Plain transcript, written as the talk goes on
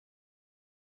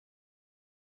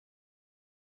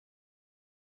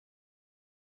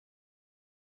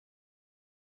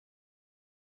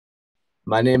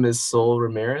My name is Sol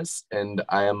Ramirez, and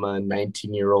I am a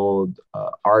 19-year-old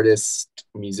artist,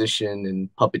 musician, and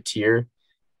puppeteer.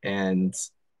 And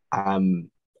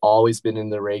I'm always been in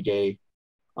the reggae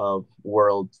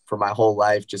world for my whole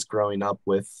life, just growing up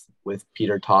with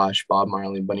Peter Tosh, Bob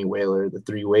Marley, Bunny Wailer, the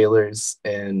three Wailers,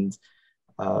 and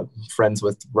friends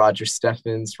with Roger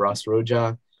Steffens, Ross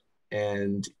Roja,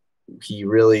 and he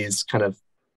really has kind of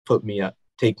put me up,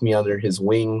 take me under his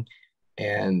wing,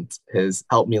 and has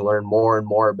helped me learn more and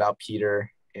more about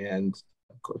Peter. And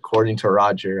according to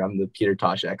Roger, I'm the Peter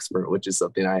Tosh expert, which is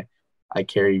something I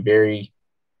carry very,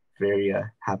 very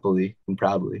happily and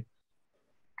proudly.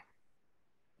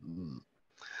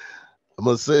 I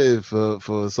must say,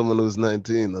 for someone who's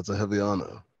 19, that's a heavy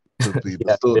honor to be Yeah,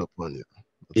 bestowed upon you.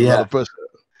 That's a lot yeah, of pressure.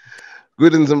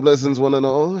 Greetings and blessings, one and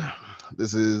all.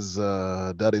 This is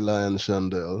Daddy Lion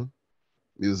Chandell,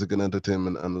 music and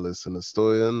entertainment analyst and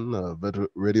historian,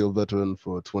 radio veteran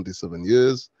for 27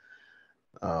 years,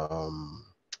 um,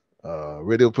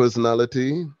 radio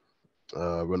personality,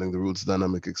 running the Roots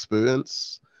Dynamic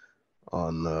Experience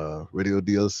on Radio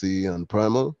DLC and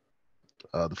Primal.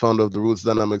 The founder of the Roots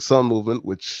Dynamic Sound Movement,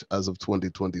 which as of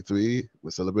 2023,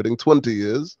 we're celebrating 20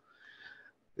 years,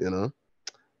 you know,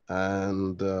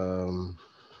 and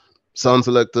sound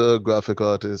selector, graphic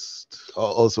artist,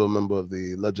 also a member of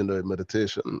the Legendary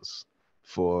Meditations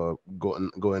for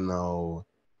going now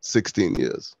 16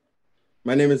 years.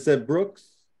 My name is Zeb Brooks.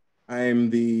 I'm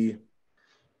the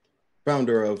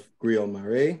founder of Griot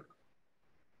Marais,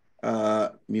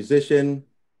 musician,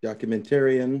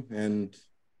 documentarian, and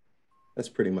that's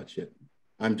pretty much it.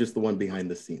 I'm just the one behind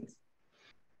the scenes.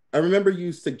 I remember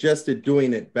you suggested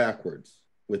doing it backwards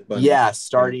with Bunny. Yeah,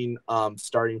 starting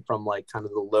from like kind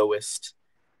of the lowest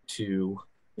to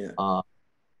the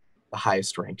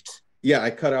highest ranked. Yeah,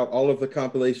 I cut out all of the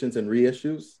compilations and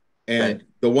reissues, and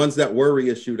the ones that were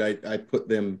reissued, I put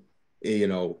them,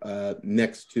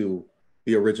 next to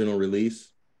the original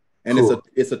release, and cool.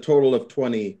 It's a total of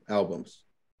 20 albums.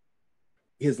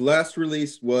 His last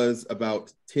release was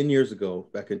about 10 years ago,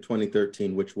 back in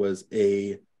 2013, which was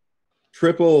a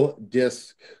triple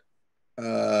disc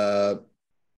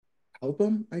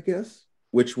album, I guess,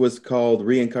 which was called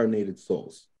Reincarnated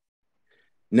Souls.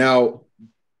 Now,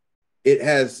 it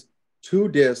has 2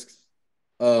 discs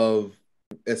of,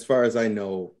 as far as I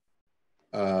know,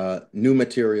 new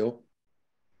material.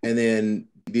 And then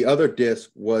the other disc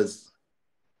was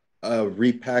a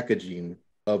repackaging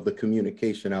of the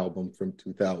Communication album from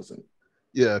 2000.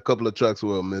 Yeah, a couple of tracks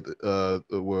were omitted,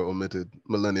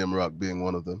 Millennium Rock being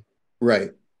one of them.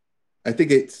 Right. I think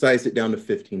it sized it down to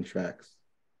 15 tracks.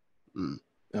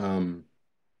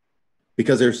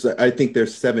 Because I think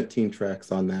there's 17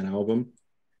 tracks on that album.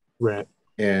 Right.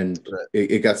 And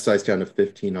it got sized down to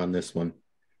 15 on this one.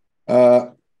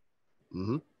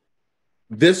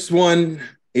 This one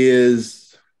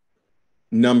is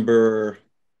number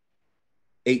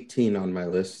 18 on my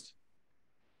list.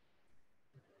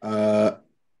 I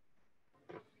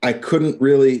couldn't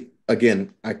really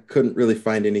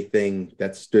find anything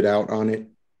that stood out on it.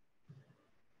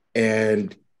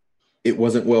 And it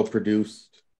wasn't well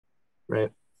produced.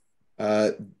 Right.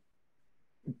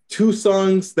 2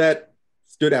 songs that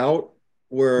stood out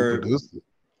were... Who produced it?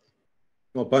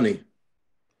 Well, Bunny.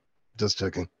 Just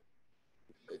checking.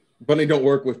 Bunny don't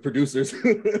work with producers.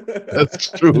 That's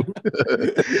true.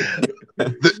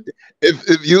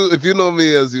 if you know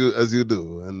me as you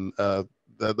do, and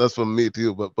that's from me to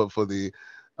you, but for the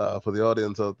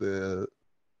audience out there,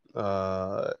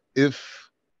 if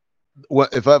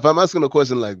I'm asking a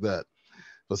question like that,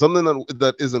 for something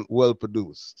that isn't well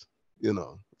produced,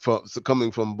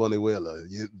 coming from Bunny Wailer,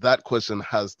 that question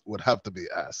would have to be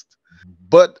asked.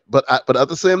 But at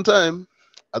the same time,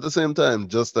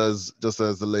 just as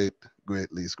the late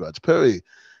great Lee Scratch Perry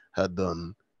had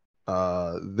done,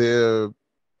 there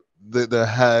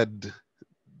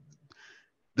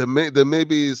may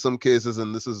be some cases,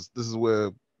 and this is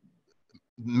where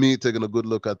me taking a good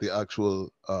look at the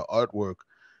actual artwork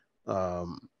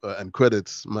and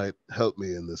credits might help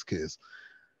me in this case.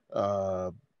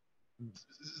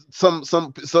 Some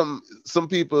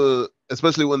people,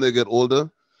 especially when they get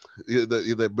older,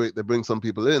 they bring some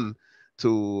people in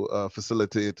to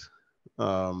facilitate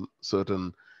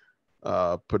certain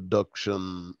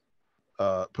production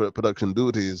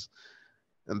duties,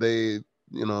 and they,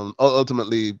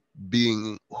 ultimately,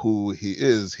 being who he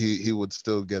is, he would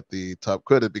still get the top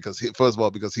credit because first of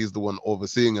all, because he's the one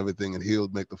overseeing everything and he'll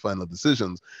make the final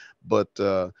decisions. But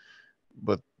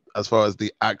as far as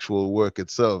the actual work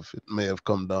itself, it may have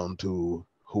come down to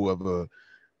whoever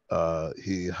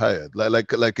he hired.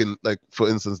 Like for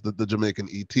instance, the Jamaican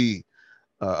E.T.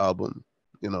 Album.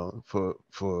 you know, for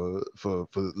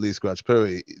Lee Scratch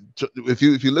Perry. If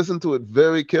you listen to it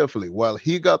very carefully, while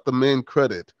he got the main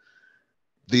credit,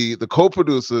 the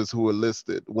co-producers who were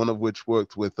listed, one of which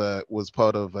worked with was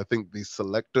part of, I think, the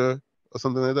Selector or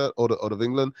something like that, out of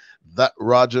England. That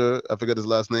Roger, I forget his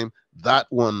last name, that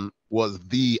one was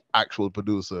the actual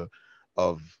producer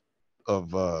of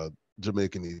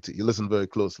Jamaican ET. You listen very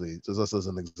closely, just as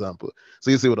an example, so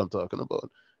you see what I'm talking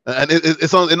about. And it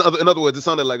sounds, in other words, it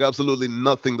sounded like absolutely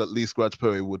nothing that Lee Scratch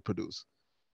Perry would produce,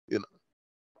 you know.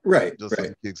 Right, just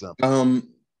right. as the example.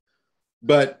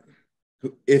 But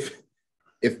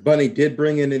if Bunny did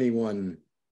bring in anyone,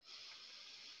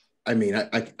 I mean,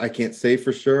 I can't say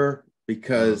for sure,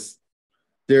 because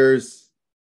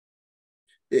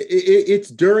it's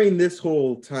during this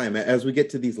whole time, as we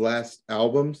get to these last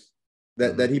albums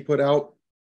that he put out,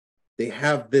 they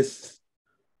have this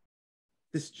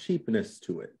cheapness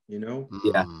to it, you know.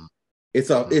 Yeah, it's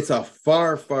a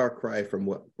far cry from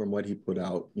what he put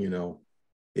out, you know,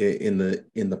 in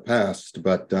the past.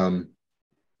 But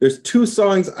there's two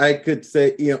songs I could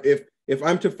say, you know, if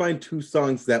I'm to find two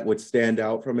songs that would stand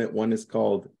out from it, one is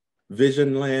called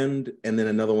Vision Land, and then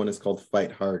another one is called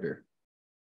Fight Harder.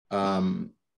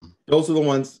 Those are the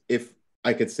ones, if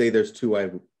I could say there's two I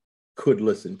could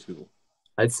listen to.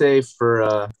 I'd say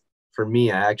for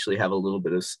me, I actually have a little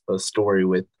bit of a story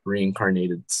with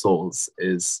Reincarnated Souls.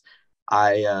 Is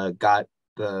I got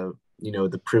the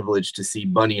privilege to see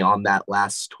Bunny on that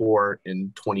last tour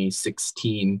in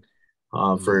 2016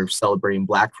 for celebrating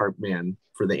Blackheart Man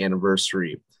for the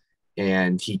anniversary,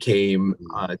 and he came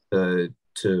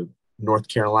to North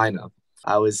Carolina.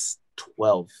 I was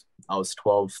 12,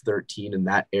 13 in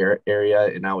that area,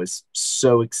 and I was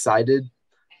so excited.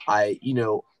 I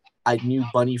knew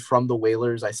Bunny from the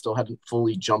Wailers. I still hadn't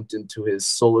fully jumped into his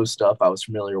solo stuff. I was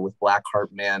familiar with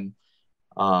Blackheart Man,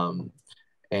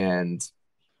 and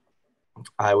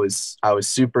I was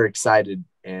super excited.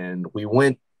 And we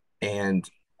went, and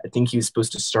I think he was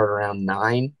supposed to start around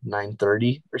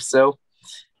 9:30 or so.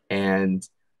 And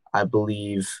I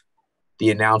believe the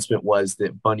announcement was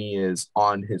that Bunny is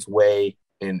on his way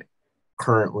and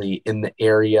currently in the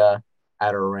area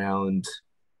at around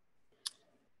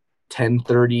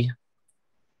 10:30.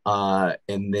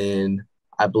 And then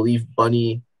I believe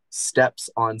Bunny steps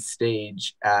on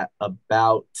stage at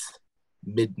about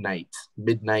midnight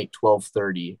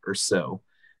 12:30 or so.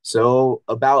 So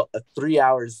about 3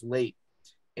 hours late.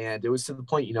 And it was to the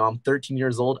point, you know, I'm 13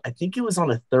 years old. I think it was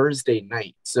on a Thursday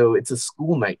night. So it's a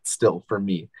school night still for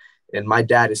me. And my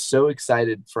dad is so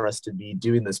excited for us to be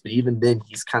doing this. But even then,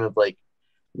 he's kind of like,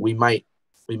 we might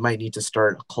need to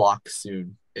start a clock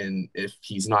soon. And if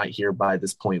he's not here by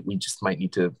this point, we just might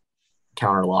need to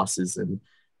count our losses and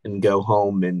go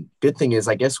home. And good thing is,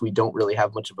 I guess we don't really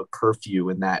have much of a curfew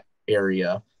in that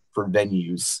area for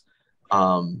venues,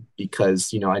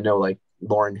 because, you know, I know like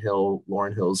Lauryn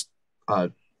Hill's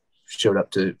showed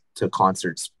up to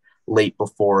concerts late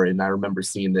before, and I remember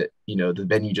seeing that, you know, the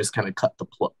venue just kind of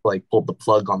pulled the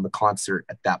plug on the concert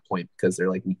at that point, because they're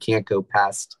like, we can't go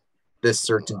past this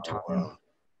certain time. Wow.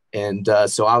 And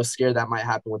so I was scared that might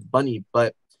happen with Bunny,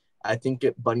 but I think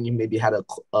Bunny maybe had a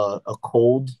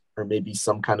cold, or maybe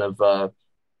some kind of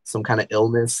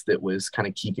illness that was kind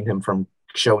of keeping him from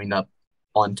showing up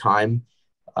on time.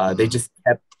 They just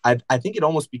kept, I think it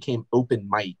almost became open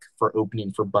mic for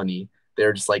opening for Bunny.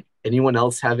 They're just like, anyone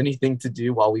else have anything to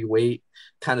do while we wait,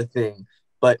 kind of thing.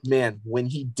 But man, when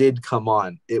he did come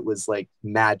on, it was like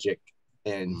magic.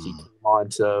 And he came on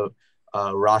to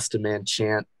Rastaman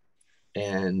Chant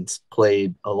and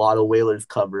played a lot of Wailers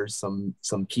covers, some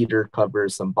Peter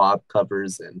covers, some Bob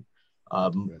covers, and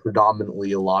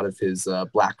predominantly a lot of his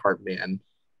Blackheart Man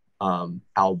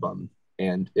album.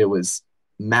 And it was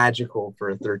magical for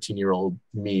a 13-year-old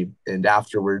me. And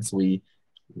afterwards, we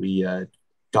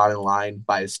got in line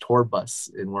by his tour bus,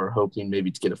 and we're hoping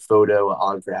maybe to get a photo, an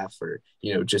autograph, or,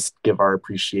 you know, just give our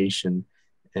appreciation.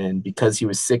 And because he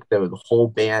was sick, though, the whole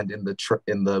band in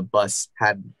the bus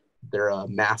had their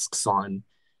masks on,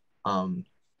 and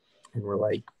we're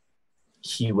like,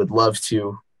 he would love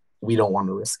to. We don't want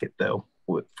to risk it though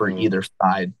for either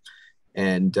side.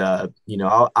 And you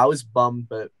know, I was bummed,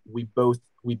 but we both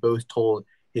told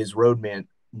his road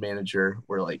manager,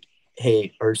 we're like,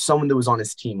 hey, or someone that was on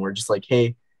his team, we're just like,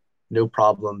 hey, no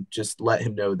problem, just let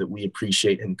him know that we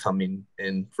appreciate him coming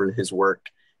in for his work.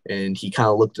 And he kind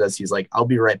of looked at us, he's like, I'll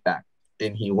be right back.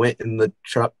 And he went in the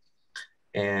truck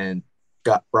and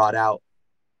brought out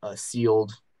a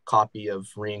sealed copy of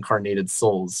Reincarnated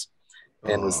Souls,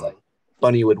 and was like,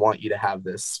 Bunny would want you to have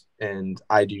this, and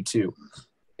I do too.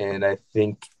 And I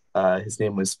think his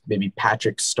name was maybe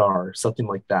Patrick Starr, something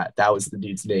like that. That was the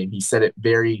dude's name. He said it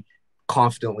very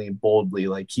confidently and boldly,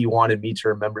 like he wanted me to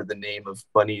remember the name of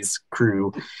Bunny's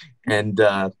crew, and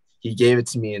he gave it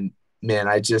to me. And man,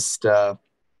 I just I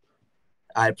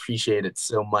appreciate it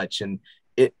so much. And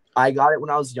I got it when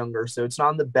I was younger, so it's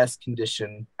not in the best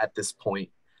condition at this point.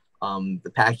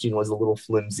 The packaging was a little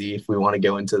flimsy if we want to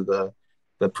go into the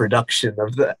production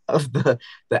of the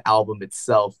album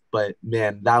itself. But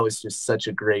man, that was just such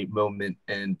a great moment.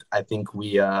 And I think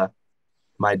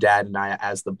my dad and I,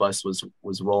 as the bus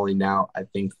was rolling out, I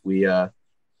think we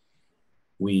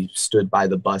stood by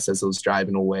the bus as it was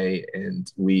driving away,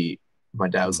 and my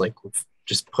dad was like, let's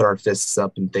just put our fists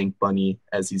up and thank Bunny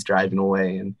as he's driving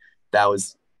away. And that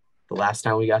was the last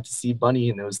time we got to see Bunny,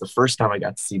 and it was the first time I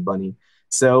got to see Bunny.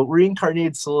 So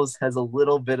Reincarnated Souls has a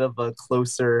little bit of a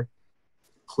closer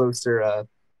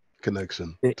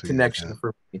connection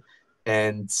for me.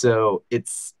 And so it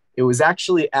was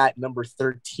actually at number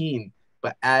 13,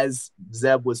 but as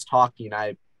Zeb was talking,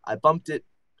 I bumped it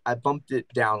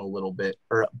down a little bit,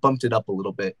 or bumped it up a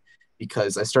little bit,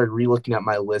 because I started re-looking at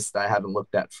my list that I haven't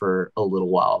looked at for a little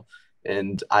while.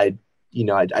 And I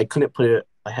couldn't put it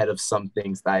ahead of some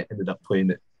things that I ended up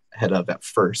putting it ahead of at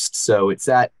first. So it's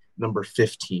at number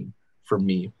 15 for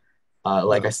me.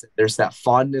 Like I said, there's that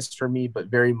fondness for me, but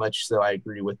very much so I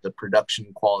agree with the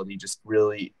production quality just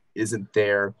really isn't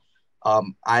there.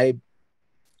 I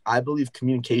believe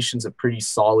Communication's a pretty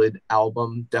solid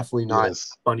album. Definitely not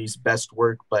Bunny's best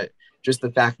work, but just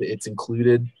the fact that it's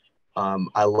included.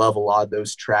 I love a lot of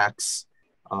those tracks.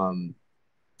 I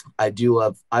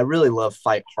really love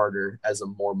Fight Harder as a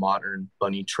more modern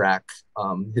Bunny track.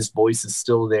 His voice is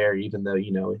still there, even though,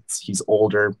 he's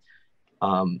older.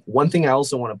 One thing I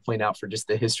also want to point out for just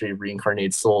the history of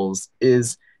Reincarnated Souls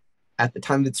is at the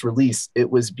time of its release, it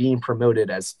was being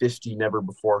promoted as 50 never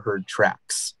before heard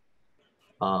tracks.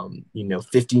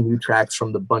 50 new tracks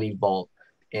from the Bunny Vault.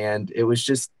 And it was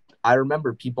just, I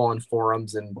remember people on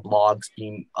forums and blogs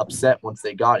being upset once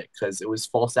they got it because it was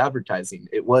false advertising.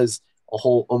 It was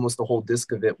almost a whole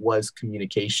disc of it was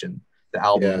Communication, the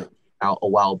album out a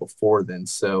while before then.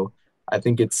 So I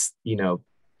think it's,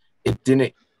 it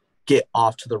didn't get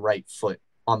off to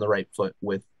on the right foot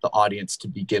with the audience to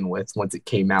begin with once it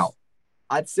came out.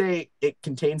 I'd say it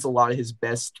contains a lot of his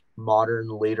best modern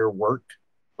later work,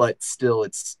 but still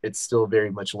it's still very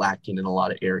much lacking in a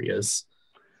lot of areas.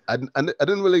 I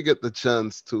didn't really get the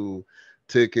chance to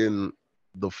take in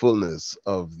the fullness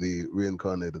of the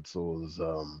Reincarnated Souls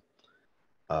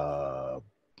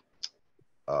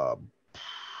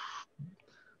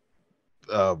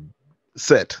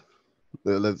set.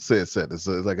 Let's say a set. It's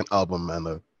like an album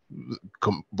and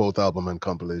both album and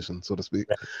compilation, so to speak.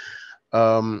 Right.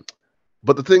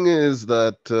 But the thing is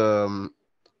that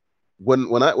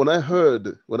when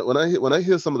I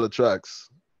hear some of the tracks,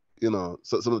 so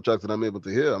some of the tracks that I'm able to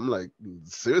hear, I'm like,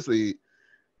 seriously,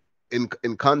 in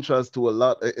contrast to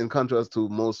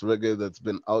most reggae that's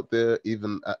been out there,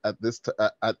 even at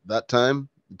that time,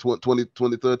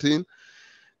 2013,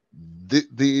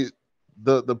 the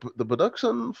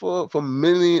production for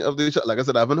many of these, like I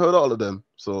said, I haven't heard all of them,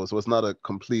 so it's not a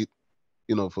complete,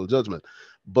 full judgment,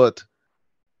 but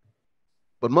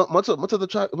much of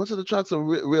the tracks are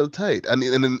real tight, and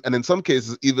in some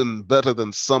cases even better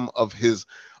than some of his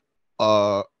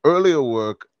earlier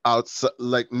work outside,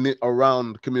 like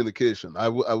around Communication. I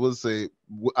will say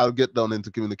I'll get down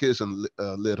into Communication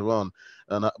later on,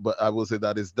 but I will say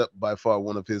that is by far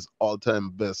one of his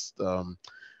all-time best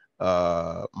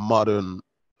modern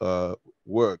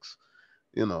works.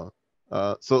 So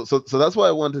that's why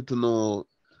I wanted to know,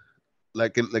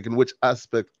 like in which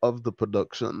aspect of the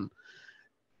production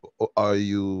are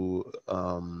you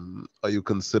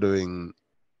considering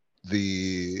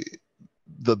the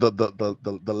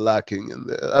lacking in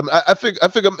there? I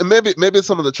figure maybe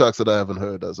some of the tracks that I haven't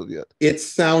heard as of yet. It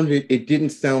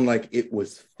didn't sound like it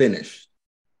was finished.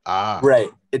 Right.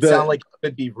 It sounded like it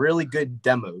could be really good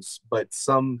demos, but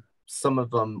some of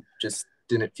them just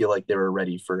didn't feel like they were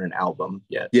ready for an album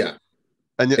yet. Yeah.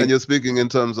 And you're speaking in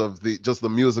terms of just the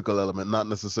musical element, not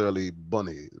necessarily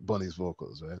Bunny's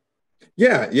vocals, right?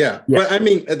 Yeah. But I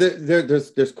mean,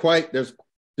 there's quite I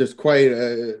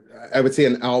would say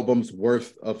an album's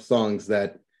worth of songs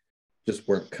that just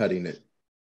weren't cutting it,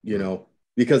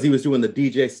 because he was doing the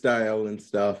DJ style and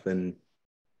stuff. And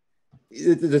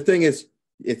the thing is,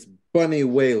 it's Bunny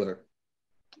Wailer,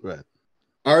 right?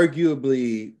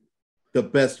 Arguably the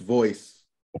best voice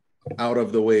out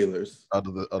of the Wailers, out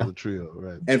of the trio,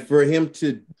 right? And for him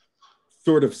to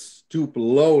sort of stoop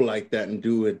low like that and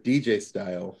do a DJ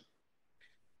style,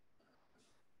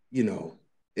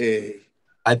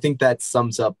 I think that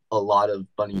sums up a lot of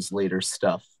Bunny's later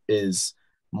stuff, is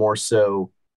more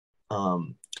so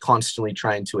constantly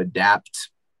trying to adapt,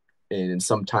 and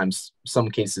sometimes some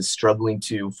cases struggling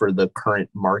to, for the current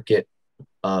market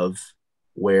of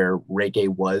where reggae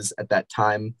was at that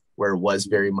time, where it was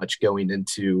very much going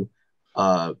into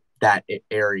that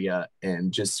area.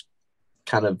 And just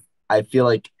kind of, I feel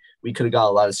like we could have got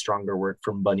a lot of stronger work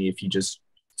from Bunny if he just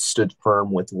stood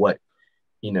firm with what,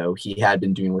 you know, he had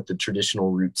been doing with the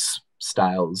traditional roots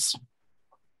styles.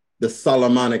 The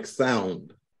Solomonic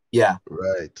sound. Yeah.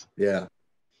 Right. Yeah.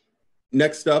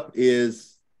 Next up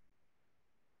is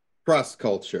Cross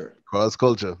Culture. Cross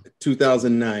Culture.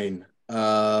 2009.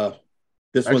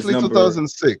 This Actually, one's number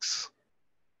 2006.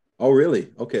 Oh,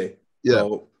 really? Okay. Yeah.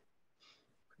 So,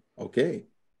 okay.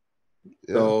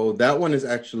 Yeah. So that one is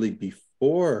actually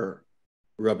before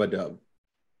Rub-a-Dub.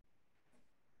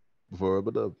 Before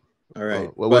Rub-a-Dub. All right.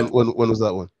 Oh, well, when was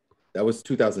that one? That was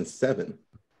 2007.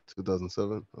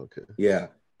 2007. Okay. Yeah.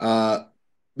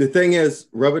 The thing is,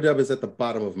 Rub-a-Dub is at the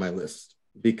bottom of my list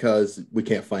because we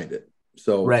can't find it.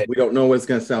 So we don't know what it's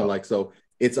going to sound like. So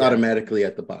it's automatically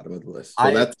at the bottom of the list.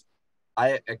 So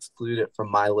I exclude it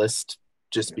from my list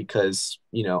just because,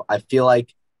 you know, I feel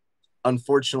like,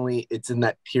 unfortunately, it's in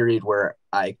that period where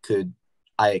I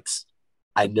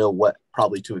know what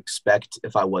probably to expect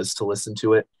if I was to listen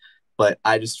to it, but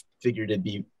I just figured it'd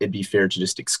be fair to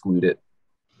just exclude it.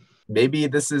 Maybe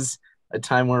this is a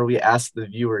time where we ask the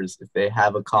viewers if they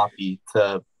have a copy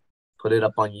to put it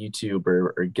up on YouTube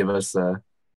or give us a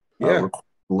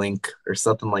link or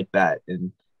something like that.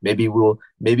 And maybe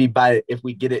if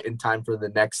we get it in time for the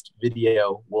next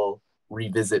video, we'll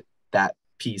revisit that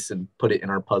piece and put it in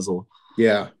our puzzle.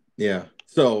 Yeah.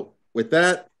 So with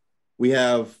that, we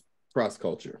have Cross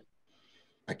Culture.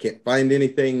 I can't find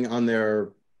anything on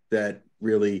there that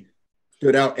really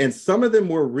stood out, and some of them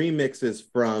were remixes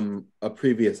from a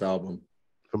previous album.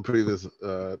 From previous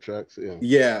tracks, yeah.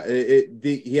 Yeah,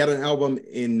 he had an album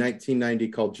in 1990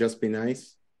 called Just Be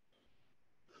Nice,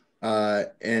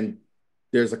 and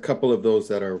there's a couple of those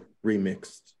that are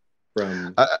remixed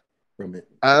from it.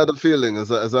 I had a feeling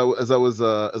as I was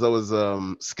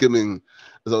skimming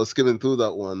through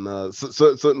that one.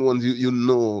 Certain ones you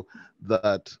know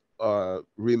that are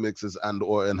remixes and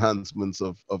or enhancements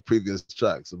of previous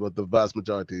tracks, but the vast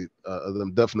majority of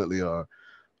them definitely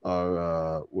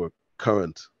were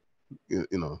current. You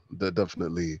know, they're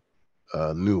definitely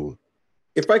new.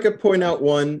 If I could point out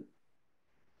one,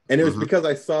 and it was because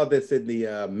I saw this in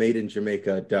the Made in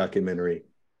Jamaica documentary.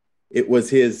 It was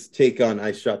his take on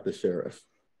I Shot the Sheriff.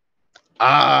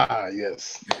 Ah,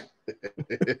 yes.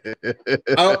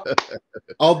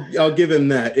 I'll give him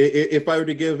that. If I were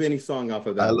to give any song off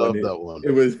of that, I love that one.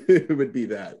 It would be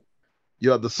that.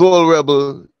 You have the soul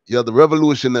rebel, you have the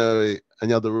revolutionary, and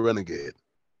you have the renegade.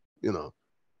 You know,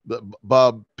 the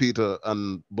Bob, Peter,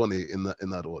 and Bunny in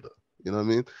that order. You know what I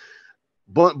mean?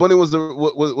 Bunny was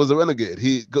a renegade.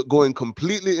 He going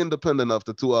completely independent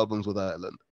after 2 albums with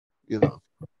Ireland. You know,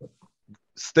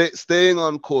 staying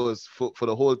on course for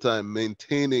the whole time,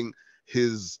 maintaining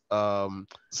his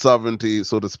sovereignty,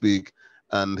 so to speak,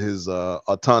 and his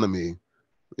autonomy,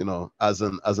 you know, as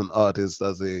an artist,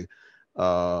 as a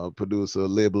producer,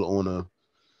 label owner,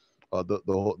 the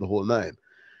whole nine.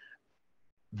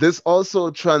 This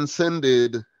also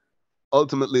transcended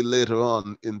ultimately later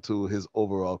on into his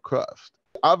overall craft.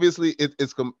 Obviously,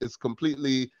 it's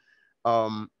completely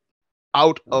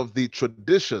out of the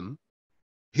tradition.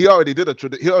 He already did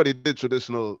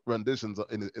traditional renditions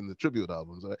in the tribute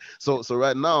albums, right? So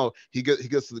right now he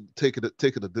gets to take it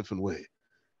a different way,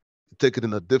 take it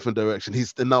in a different direction.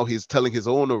 He's telling his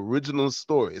own original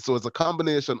story. So it's a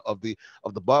combination of the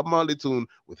Bob Marley tune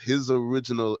with his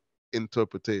original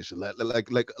interpretation. Like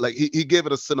he gave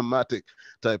it a cinematic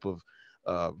type of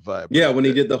vibe. Yeah, when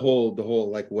he did the whole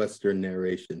like Western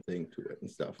narration thing to it and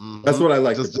stuff. That's what I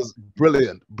like. Just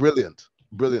brilliant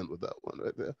with that one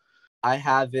right there. I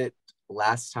have it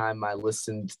last time I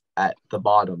listened at the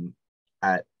bottom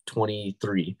at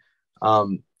 23.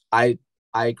 I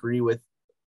agree with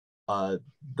the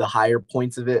higher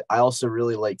points of it. I also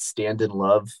really like Stand in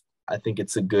Love. I think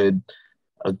it's a good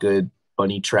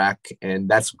Bunny track,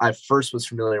 and I first was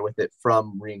familiar with it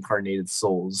from Reincarnated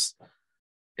Souls.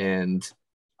 And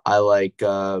I like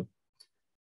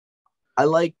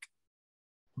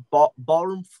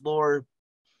Ballroom Floor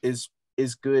is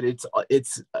good. It's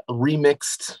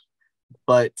remixed,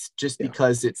 but just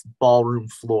because it's Ballroom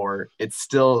Floor, it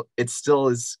still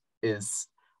is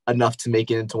enough to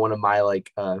make it into one of my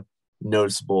like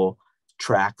noticeable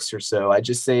tracks or so. I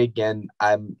just say again,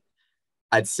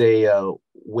 I'd say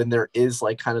when there is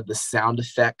like kind of the sound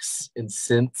effects and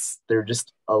synths, they're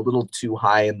just a little too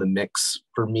high in the mix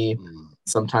for me.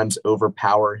 Sometimes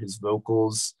overpower his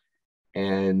vocals,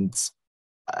 and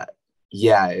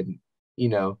yeah, and you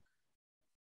know,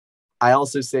 I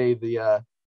also say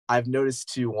I've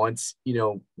noticed too once, you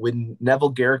know, when Neville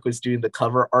Garrick was doing the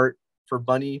cover art for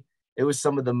Bunny, it was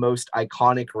some of the most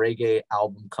iconic reggae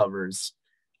album covers.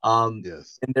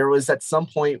 Yes. And there was at some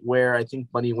point where I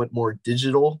think Bunny went more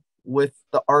digital with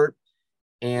the art.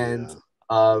 And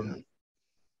and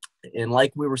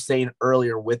like we were saying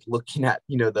earlier with looking at,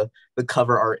 you know, the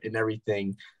cover art and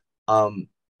everything,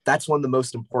 that's one of the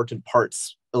most important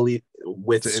parts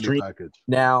with stream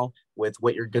now, with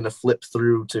what you're going to flip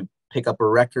through to pick up a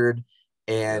record.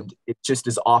 And it just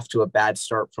is off to a bad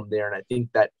start from there. And I think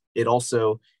that it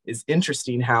also is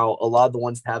interesting how a lot of the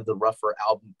ones that have the rougher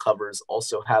album covers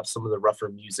also have some of the rougher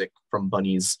music from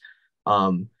Bunny's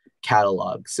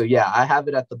catalog. So yeah, I have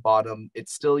it at the bottom.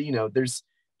 It's still, you know, there's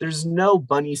no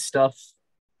Bunny stuff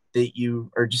that you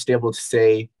are just able to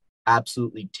say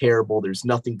absolutely terrible. There's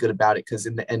nothing good about it, because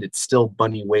in the end, it's still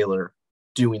Bunny Wailer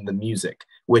doing the music,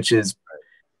 which is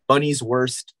Bunny's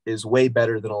worst is way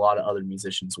better than a lot of other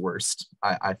musicians' worst,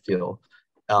 I feel.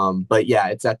 But yeah,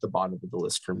 it's at the bottom of the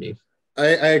list for me. I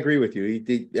agree with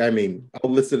you. I mean, I'll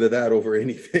listen to that over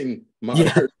anything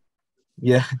modern.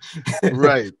 Yeah.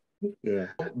 Right. Yeah.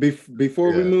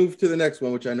 Before we move to the next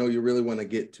one, which I know you really want to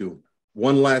get to,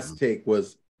 one last take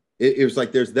was, it was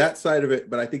like there's that side of it,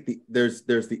 but I think there's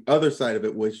the other side of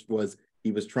it, which was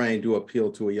he was trying to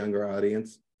appeal to a younger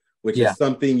audience, which is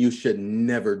something you should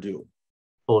never do.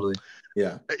 Totally.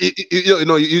 Yeah.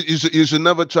 You should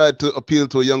never try to appeal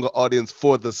to a younger audience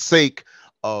for the sake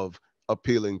of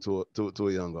appealing to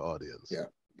a younger audience. Yeah.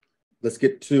 Let's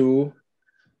get to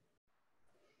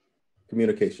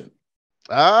communication.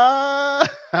 Now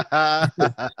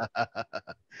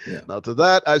to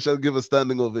that I shall give a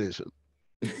standing ovation.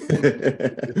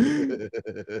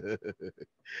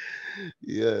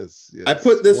 Yes. I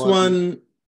put this one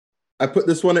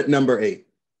at number 8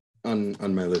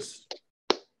 on my list.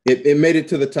 It made it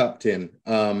to the top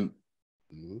 10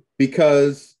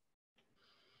 because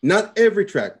not every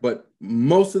track, but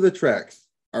most of the tracks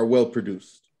are well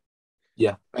produced.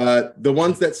 Yeah. The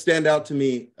ones that stand out to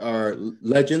me are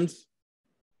Legends,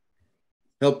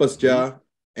 Help Us Jah,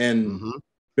 and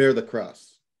Bear the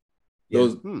Cross.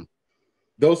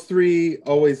 Those three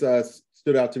always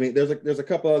stood out to me. There's a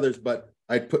couple others, but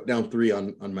I put down 3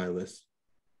 on my list.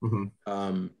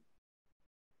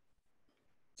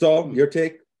 So your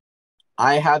take?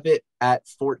 I have it at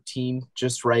 14,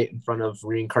 just right in front of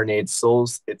Reincarnated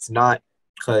Souls. It's not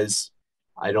because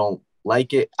I don't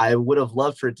like it. I would have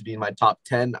loved for it to be in my top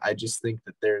 10. I just think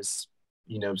that there's,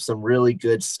 you know, some really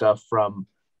good stuff from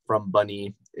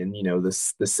Bunny in, you know, the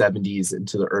 70s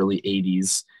into the early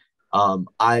 80s.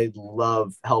 I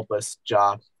love Help Us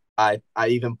Jah. I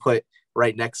even put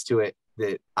right next to it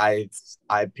that I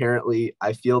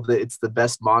feel that it's the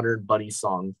best modern Bunny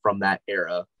song from that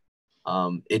era.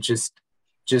 It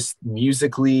just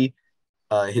musically,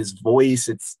 his voice,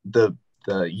 it's the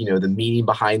you know, the meaning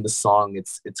behind the song.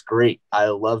 It's great. I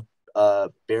love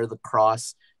Bear the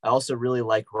Cross. I also really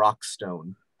like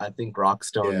Rockstone. I think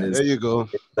Rockstone is. There you go.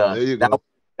 There you go.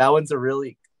 That one's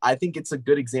I think it's a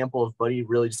good example of Bunny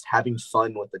really just having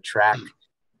fun with the track,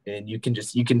 and you can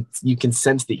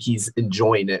sense that he's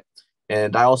enjoying it.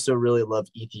 And I also really love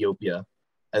Ethiopia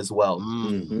as well.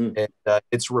 And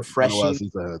it's refreshing.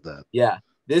 Since I heard that. Yeah,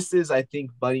 this is, I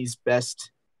think, Bunny's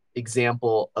best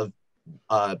example of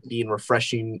being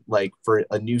refreshing, like for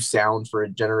a new sound for a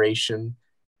generation.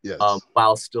 Yes.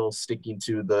 While still sticking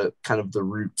to the kind of the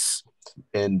roots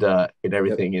and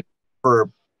everything. And for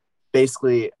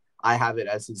basically, I have it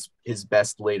as his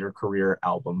best later career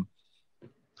album.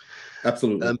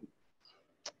 Absolutely. And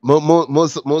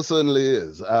most certainly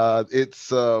is.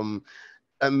 It's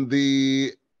and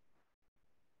the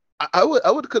I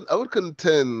would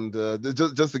contend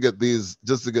just to get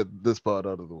this part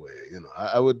out of the way. You know,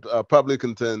 I would probably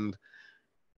contend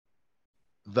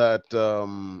that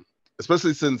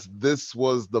especially since this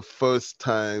was the first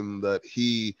time that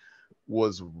he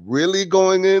was really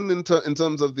going in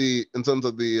terms of the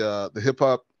hip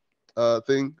hop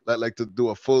thing, like to do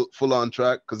a full on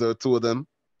track, because there are 2 of them.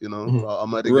 You know,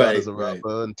 Almighty God is a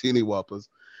rapper and Teeny Whoppers,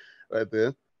 right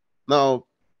there. Now,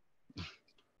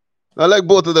 I like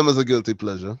both of them as a guilty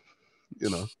pleasure, you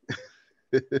know.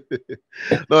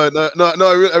 No,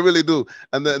 I really do.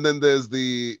 And then there's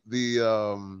the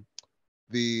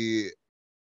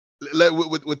like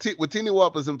with Teeny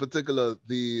Whoppers in particular,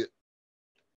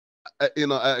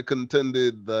 I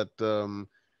contended that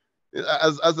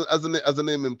As the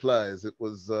name implies, it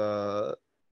was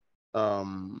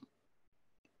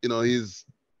he's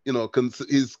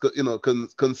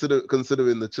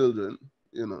considering the children.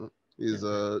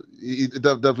 He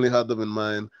definitely had them in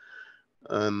mind.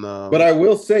 And but I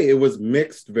will say it was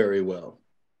mixed very well.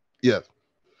 Yeah.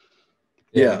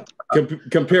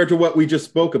 Compared to what we just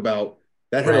spoke about,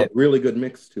 that had a really good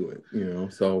mix to it,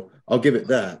 so I'll give it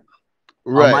that.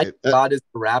 My God is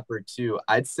the rapper too.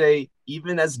 I'd say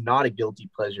even as not a guilty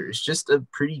pleasure, it's just a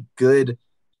pretty good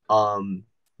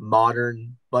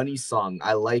modern Bunny song.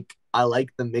 I like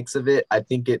the mix of it.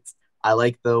 I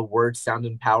like the word, sound,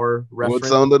 and power reference. Word,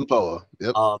 sound, and power.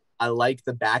 Yep. I like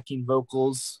the backing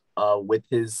vocals with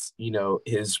his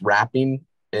rapping,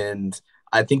 and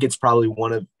I think it's probably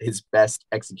one of his best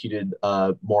executed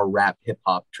more rap hip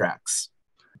hop tracks.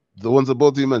 The ones that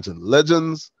both of you mentioned,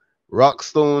 Legends,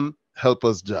 Rockstone, Help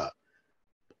Us Jah,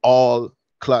 all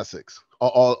classics,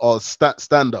 all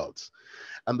standouts.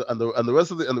 And the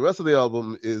rest of the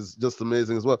album is just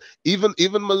amazing as well. Even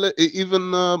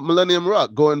Millennium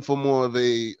Rock going for more of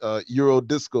a Euro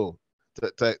disco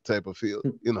type of feel,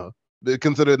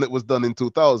 considering it was done in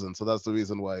 2000. So that's the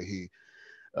reason why he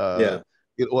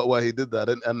why he did that.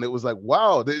 And it was like,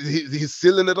 wow, he's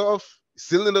sealing it off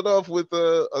with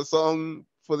a song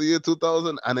for the year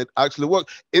 2000, and it actually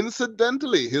worked.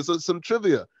 Incidentally, here's some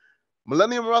trivia.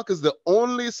 Millennium Rock is the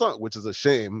only song, which is a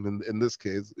shame in this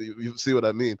case. You see what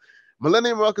I mean?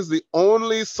 Millennium Rock is the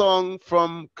only song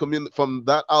from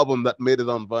that album that made it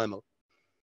on vinyl.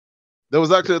 There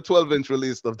was actually a 12-inch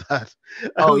release of that.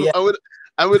 Oh yeah.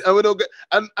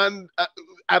 And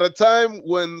at a time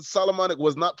when Solomonic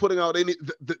was not putting out any,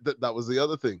 that was the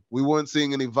other thing. We weren't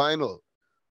seeing any vinyl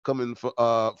coming for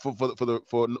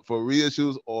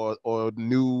reissues or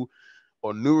new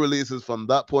releases from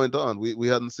that point on. We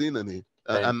hadn't seen any,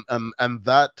 right. and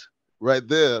that right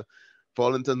there, for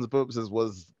all intents and purposes,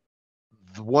 was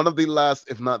one of the last,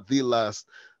 if not the last,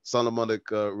 Solomonic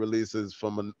releases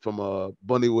from a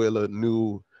Bunny Wailer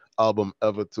new album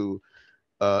ever to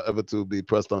be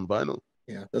pressed on vinyl.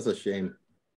 Yeah, that's a shame.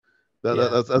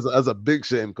 That's a big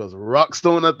shame, because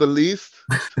Rockstone at the least.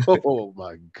 Oh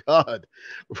my God,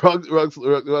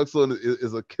 Rockstone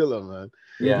is a killer, man.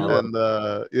 Yeah,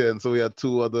 and so we had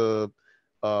two other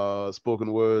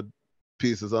spoken word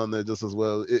pieces on there just as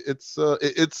well. It's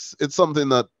something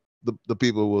that the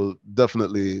people will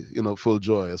definitely full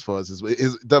joy as far as his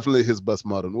definitely his best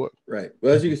modern work. Right.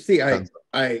 Well, as you can see,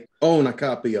 I own a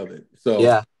copy of it. So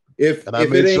yeah. If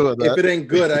it ain't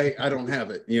good, I don't have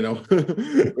it,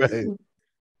 Right.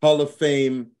 Hall of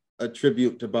Fame, a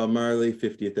tribute to Bob Marley,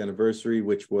 50th anniversary,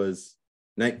 which was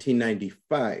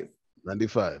 1995.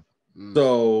 95.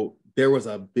 So there was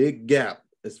a big gap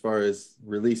as far as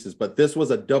releases, but this was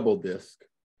a double disc.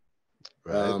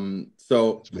 Right.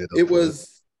 So it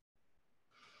was.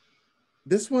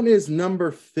 This one is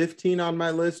number 15 on my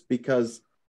list because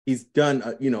he's done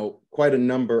quite a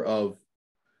number of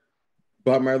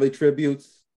Bob Marley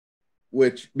tributes,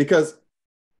 because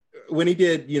when he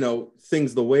did,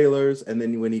 sings the Wailers, and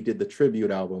then when he did the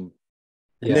tribute album,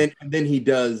 and then he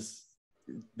does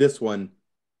this one,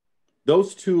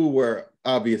 those two were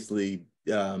obviously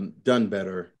done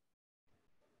better.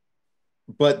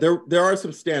 But there are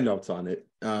some standouts on it.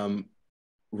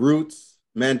 Roots,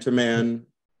 Man to Man,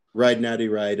 Ride Natty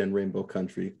Ride, and Rainbow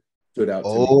Country stood out to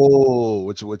me.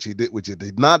 which he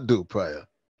did not do prior.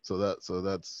 So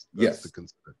that's yes. to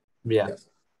consider. Yeah. Yes.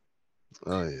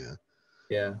 Oh yeah.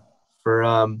 Yeah.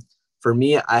 For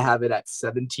me, I have it at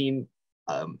 17.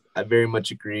 I very much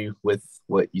agree with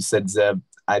what you said, Zeb.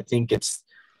 I think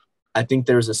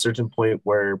there's a certain point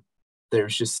where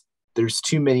there's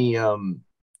too many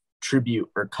tribute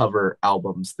or cover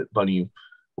albums that Bunny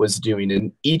was doing,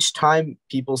 and each time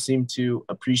people seem to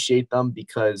appreciate them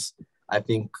because I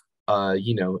think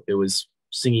it was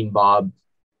Singing Bob.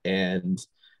 And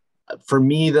for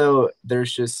me, though,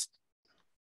 there's just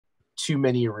too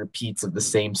many repeats of the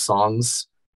same songs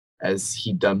as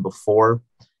he'd done before.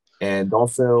 And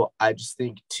also, I just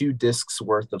think 2 discs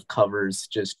worth of covers,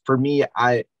 just for me,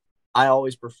 I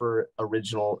always prefer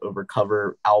original over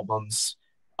cover albums.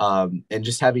 And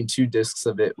just having 2 discs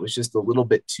of it was just a little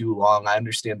bit too long. I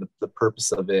understand the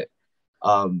purpose of it.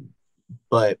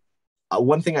 But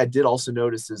one thing I did also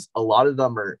notice is a lot of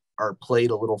them are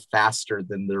played a little faster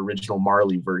than the original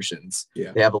Marley versions.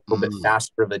 Yeah. They have a little bit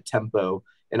faster of a tempo.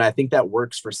 And I think that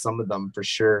works for some of them for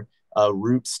sure.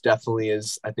 Roots definitely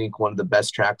is, I think, one of the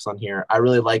best tracks on here. I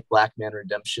really like Black Man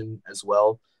Redemption as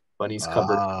well. Bunny's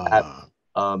covered that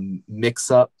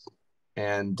Mix Up.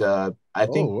 And I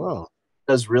think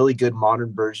does really good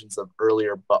modern versions of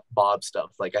earlier Bob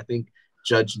stuff. Like I think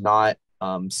Judge Not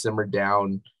Simmer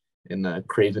Down, and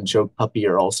Craven Choke Puppy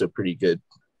are also pretty good.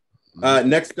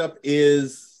 Next up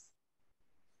is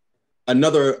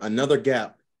another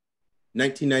gap,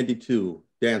 1992,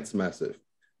 Dance Massive.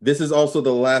 This is also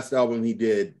the last album he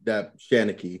did that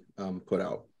Shanachie put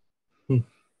out.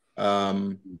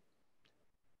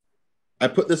 I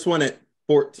put this one at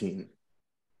 14.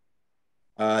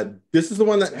 This is the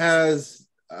one that has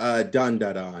Don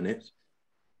Dada on it.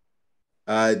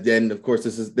 Then of course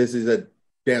this is a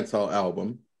dancehall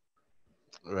album.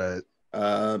 Right.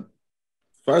 As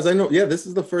far as I know, yeah, this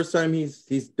is the first time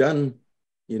he's done,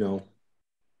 you know.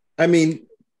 I mean,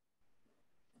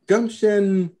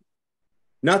 Gumption,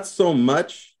 not so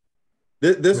much.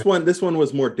 This one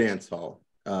was more dancehall.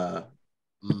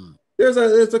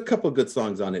 There's a couple good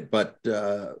songs on it, but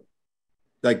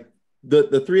like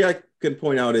the three I can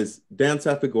point out is Dance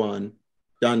Afiguan,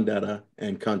 Don Dada,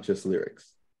 and Conscious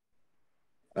Lyrics.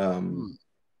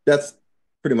 That's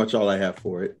pretty much all I have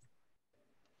for it.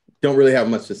 Don't really have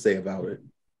much to say about it.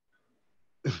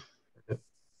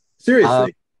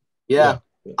 Seriously. Yeah.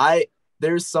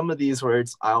 There's some of these where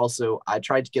I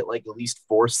tried to get like at least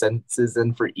 4 sentences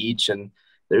in for each, and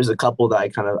there's a couple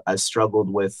that I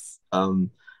struggled with. I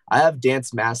have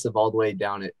Dance Massive all the way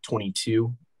down at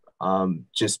 22,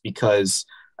 just because,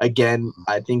 again,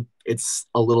 I think it's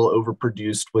a little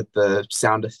overproduced with the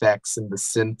sound effects and the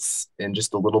synths, and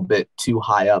just a little bit too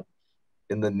high up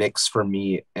in the mix for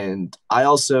me. And I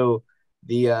also,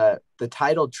 the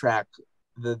title track,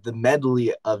 the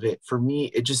medley of it, for me,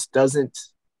 it just doesn't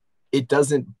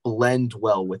blend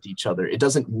well with each other. It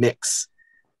doesn't mix.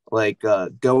 Like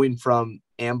going from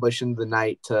Ambush in the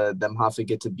Night to Them Hoffa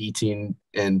Get to Beating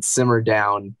and Simmer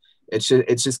Down, it's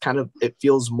just kind of, it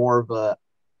feels more of a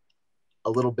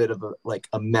little bit of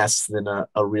a mess than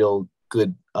a real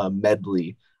good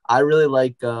medley. I really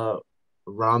like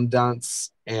Ram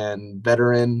Dance and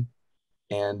Veteran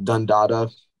and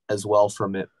Dundada as well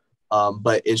from it.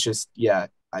 But it's just, yeah,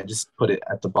 I just put it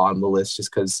at the bottom of the list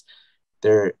just because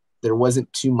there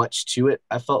wasn't too much to it,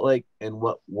 I felt like, and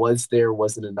what was there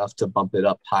wasn't enough to bump it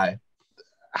up high.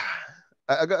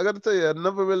 I got to tell you, I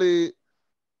never really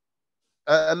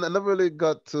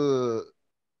got to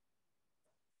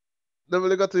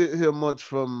hear much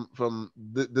from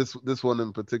this one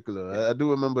in particular. I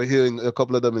do remember hearing a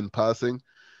couple of them in passing.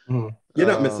 You're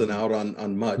not missing out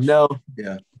on much. No.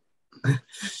 Yeah.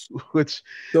 which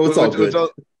ultimately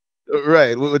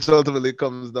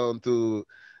comes down to,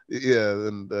 yeah,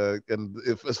 and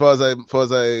if as far as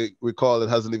I recall, it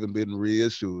hasn't even been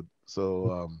reissued.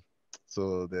 So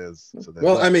there's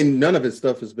well, that. I mean, none of his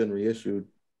stuff has been reissued.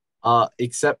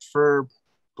 Except for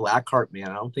Blackheart Man.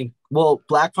 I don't think. Well,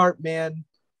 Blackheart Man.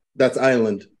 That's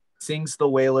Island. Sings the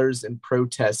Wailers and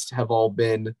Protest have all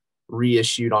been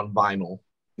reissued on vinyl.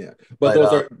 Yeah, but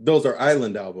those are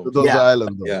Island albums. Those are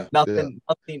Island. Though. Yeah, nothing,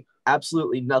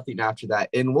 absolutely nothing after that.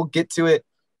 And we'll get to it,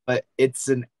 but it's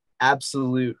an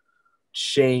absolute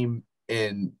shame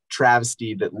and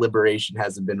travesty that Liberation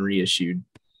hasn't been reissued.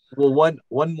 Well,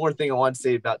 one more thing I want to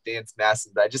say about Dance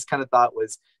Massive that I just kind of thought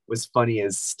was funny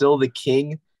is Still the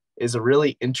King is a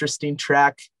really interesting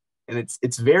track, and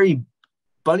it's very,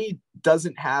 Bunny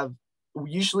doesn't have,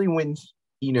 usually when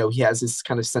he has this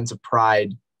kind of sense of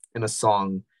pride in a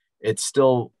song, it's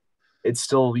still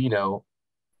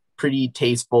pretty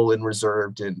tasteful and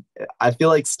reserved, and I feel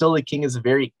like Still the King is a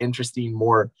very interesting,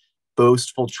 more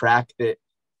boastful track that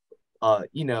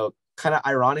kind of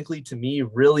ironically to me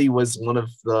really was one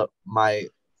of my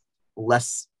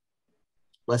less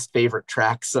favorite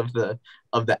tracks of the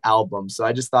album. So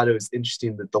I just thought it was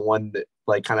interesting that the one that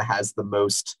like kind of has the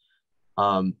most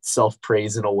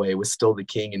self-praise in a way was Still the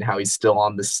King, and how he's still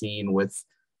on the scene with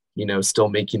still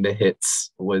making the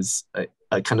hits was a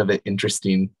kind of an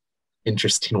interesting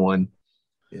one.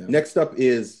 Yeah. Next up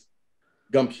is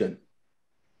Gumption.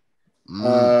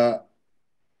 I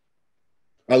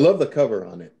love the cover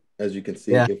on it, as you can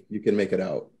see, if you can make it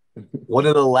out. One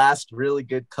of the last really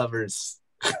good covers.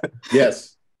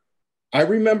 Yes. I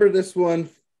remember this one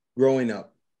growing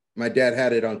up. My dad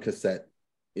had it on cassette,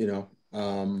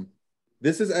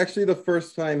 This is actually the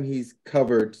first time he's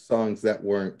covered songs that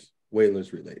weren't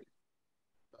Wailers related.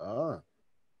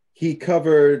 He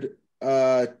covered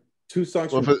 2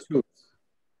 songs from Toots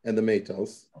and the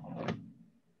Maytals,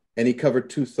 and he covered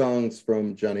 2 songs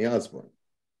from Johnny Osborne.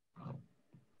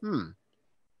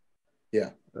 Yeah.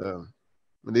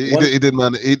 He did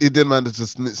manage to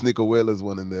sneak a Wailers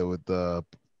one in there with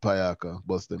Payaka,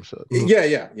 bust them shut.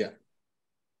 Yeah.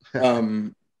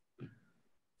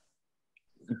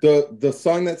 The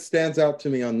song that stands out to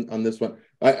me on this one,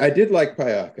 I did like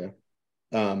Payaka.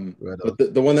 Right But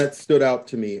on. the one that stood out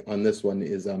to me on this one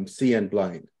is CN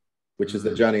Blind, which is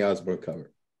the Johnny Osborne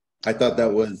cover. I thought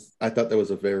that was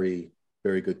a very,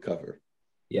 very good cover.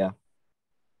 Yeah.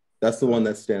 That's the one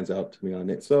that stands out to me on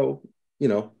it. So,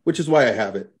 which is why I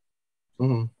have it.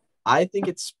 Mm-hmm. I think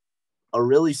it's a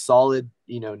really solid,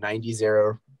 90s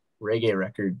era reggae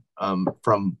record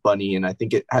from Bunny. And I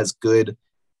think it has good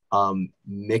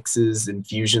mixes and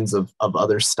fusions of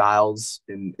other styles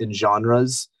in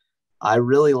genres. I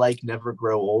really like Never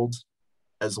Grow Old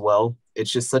as well.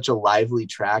 It's just such a lively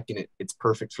track, and it's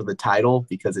perfect for the title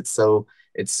because it's so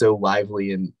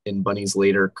lively in Bunny's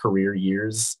later career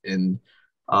years. And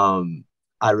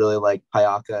I really like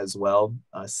Payaka as well,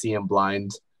 CM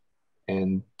Blind,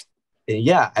 and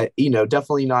yeah,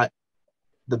 definitely not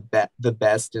the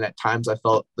best, and at times I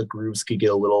felt the grooves could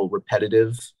get a little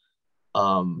repetitive.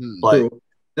 But True.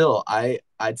 still,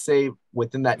 I'd say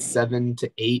within that 7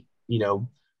 to 8,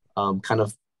 kind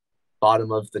of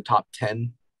bottom of the top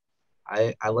 10.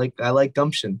 I like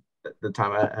Gumption at the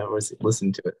time I was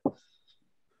listening to it. All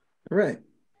right.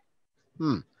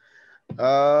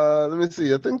 Let me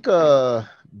see. I think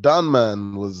Don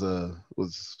Man was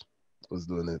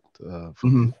doing it for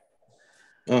me.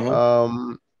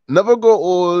 Never Grow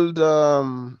Old.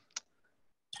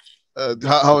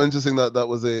 How interesting that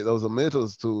was a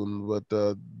Matos tune, but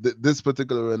this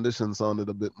particular rendition sounded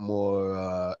a bit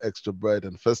more extra bright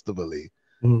and festivally.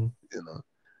 I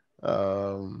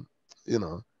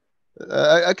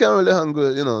can't really hang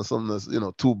with something that's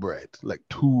too bright, but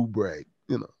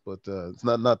it's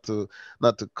not to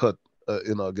cut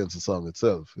against the song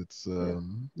itself. It's like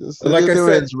the I said,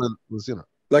 arrangement was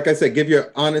like I said, give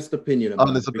your honest opinion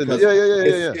about it, because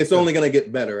it's only going to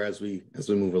get better as we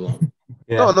move along.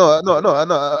 Yeah. No,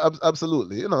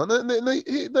 absolutely. There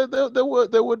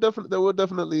were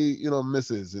definitely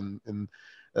misses in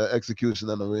execution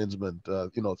and arrangement,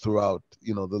 throughout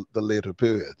the later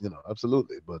period,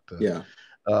 absolutely. But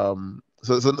so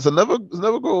never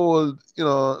Grow Old,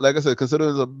 like I said, considering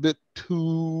it's a bit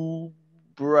too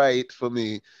bright for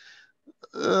me,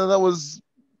 that was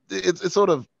it's sort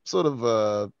of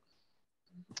I'm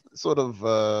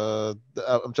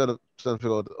trying to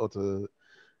figure out how to.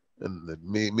 And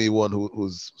me one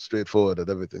who's straightforward at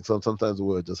everything. Sometimes the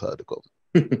word just hard to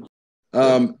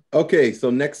come. Okay, so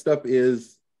next up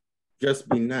is Just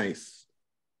Be Nice.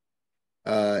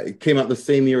 It came out the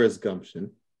same year as Gumption.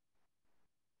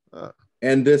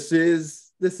 And this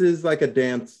is like a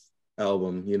dance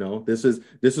album, This is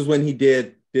when he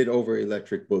did over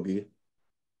Electric Boogie.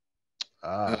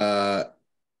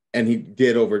 And he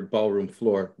did over Ballroom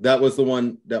Floor. That was the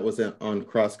one that was on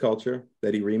Cross Culture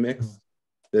that he remixed.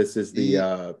 This is the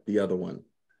other one.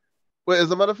 Wait,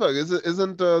 as a matter of fact,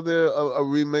 isn't there a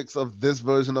remix of this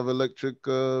version of Electric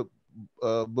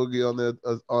Boogie on there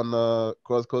on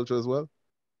Cross Culture as well?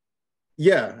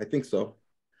 Yeah, I think so.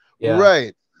 Yeah.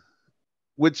 Right.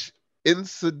 Which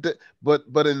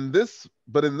but in this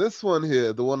one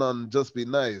here, the one on Just Be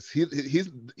Nice, he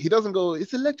doesn't go,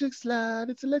 it's electric slide.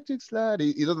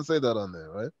 He doesn't say that on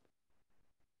there, right?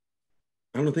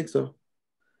 I don't think so.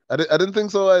 I didn't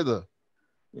think so either.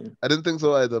 Yeah. I didn't think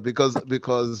so either because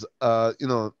I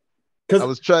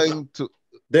was trying to.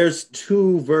 There's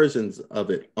two versions of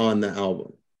it on the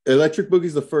album. Electric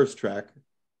Boogie's the first track,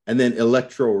 and then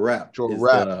Electro Rap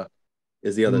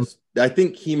is the other. I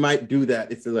think he might do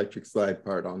that. It's Electric Slide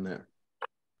part on there.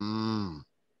 I'll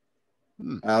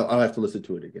have to listen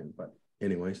to it again, but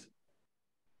anyways.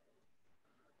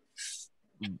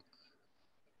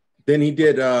 Then he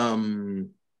did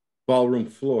Ballroom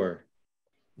Floor.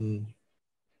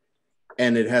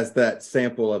 And it has that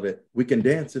sample of it. We can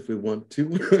dance if we want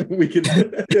to. We can.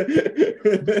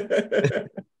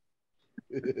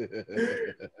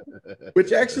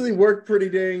 Which actually worked pretty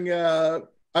dang.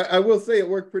 I will say it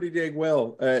worked pretty dang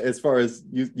well as far as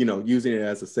using it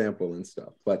as a sample and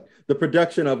stuff. But the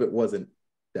production of it wasn't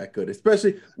that good,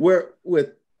 especially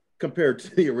compared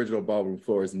to the original Ballroom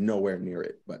Floor is nowhere near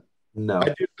it. But no,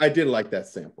 I did like that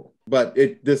sample. But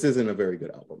this isn't a very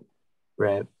good album.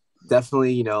 Right.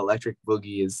 Definitely, Electric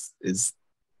Boogie is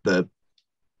the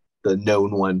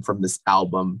known one from this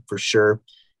album for sure.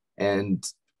 And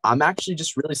I'm actually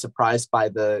just really surprised by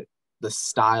the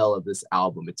style of this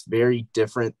album. It's very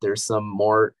different. There's some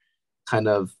more kind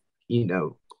of,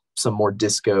 some more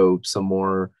disco, some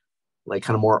more like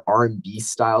kind of more R&B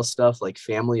style stuff, like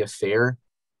Family Affair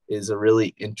is a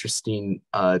really interesting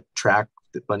track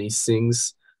that Bunny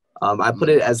sings. I put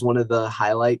it as one of the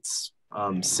highlights,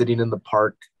 Sitting in the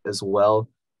Park as well.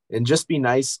 And Just Be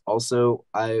Nice also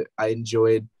I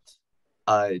enjoyed.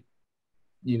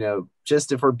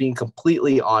 Just if we're being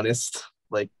completely honest,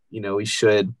 like we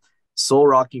should, Soul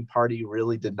Rocking Party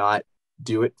really did not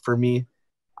do it for me.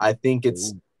 I think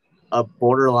it's a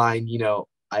borderline,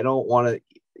 I don't want to,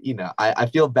 I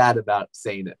feel bad about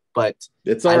saying it, but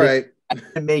it's all right. I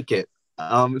didn't make it.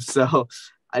 So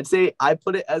I'd say I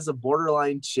put it as a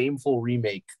borderline shameful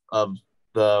remake of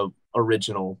the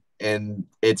original. And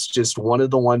it's just one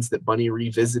of the ones that Bunny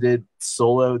revisited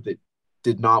solo that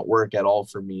did not work at all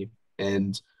for me.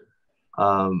 And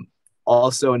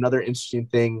also another interesting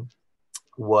thing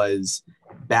was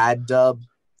Bad Dub.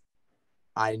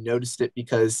 I noticed it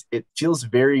because it feels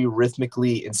very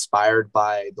rhythmically inspired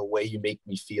by The Way You Make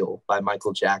Me Feel by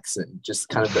Michael Jackson. Just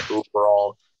kind of the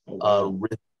overall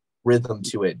rhythm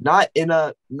to it. Not in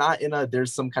a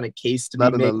there's some kind of case to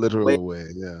not be made. Not in a literal way,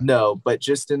 yeah. No, but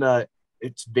just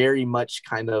it's very much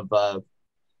kind of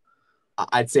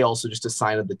I'd say also just a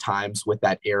sign of the times with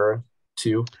that era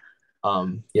too.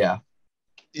 Yeah.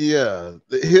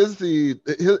 Here's the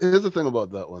thing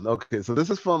about that one. Okay, so this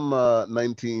is from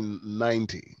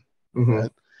 1990,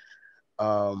 right?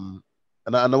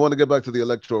 And I want to get back to the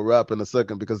electro rap in a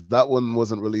second because that one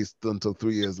wasn't released until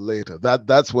 3 years later.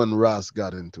 That's when Ras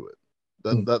got into it.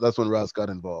 That's when Ras got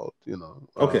involved.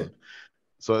 Okay.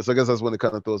 So I guess that's when it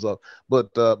kind of throws off.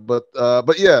 But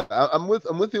yeah, I'm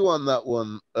with you on that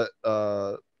one.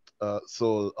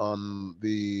 Soul, on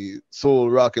the Soul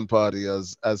Rockin' Party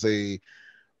as a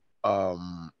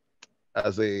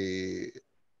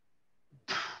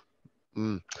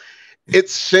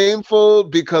it's shameful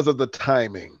because of the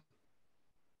timing.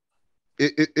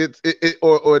 It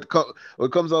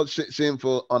comes out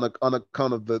shameful on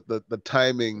account of the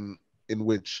timing in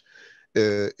which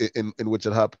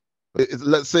it happened.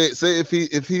 Let's say if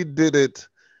he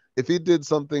did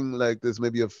something like this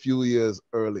maybe a few years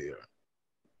earlier,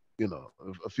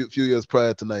 a few years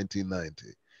prior to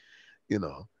 1990,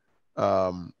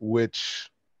 which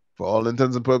for all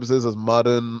intents and purposes, as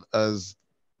modern as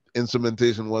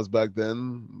instrumentation was back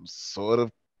then, sort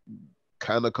of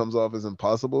kind of comes off as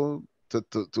impossible to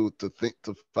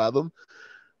fathom.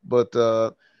 But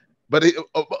tell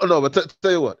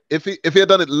you what, if he had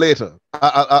done it later,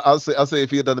 I'll say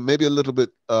if he had done it maybe a little bit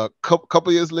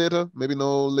couple years later, maybe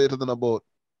no later than about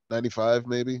 95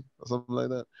 maybe or something like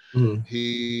that,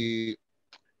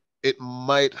 it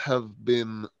might have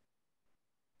been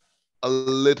a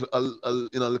little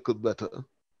better.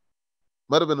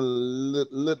 Might have been a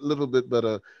little bit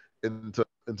better in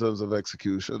terms of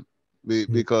execution,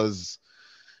 because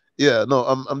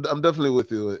I'm definitely with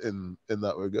you in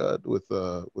that regard with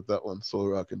that one, Soul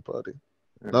Rockin' Party.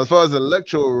 Right. Now, as far as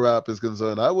electro rap is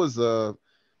concerned, I was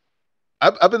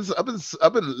I've been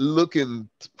looking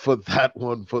for that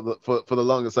one for the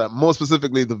longest time. More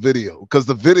specifically, the video, because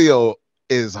the video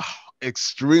is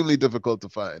extremely difficult to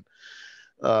find,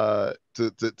 to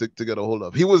get a hold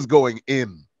of. He was going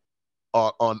in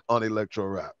on electro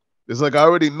rap. It's like I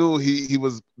already knew he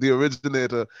was the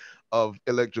originator of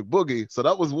electric boogie, so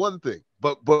that was one thing.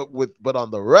 But on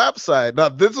the rap side, now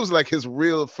this was like his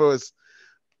real first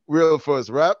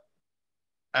rap,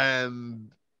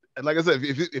 and like I said,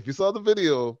 if you saw the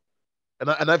video, and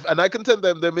I contend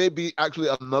that there may be actually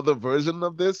another version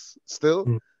of this still,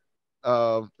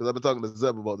 because I've been talking to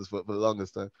Zeb about this for the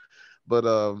longest time, but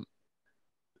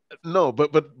no,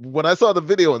 but when I saw the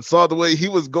video and saw the way he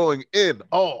was going in,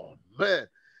 oh man,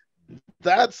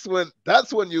 that's when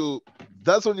you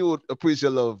would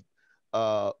appreciate love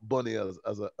Bunny as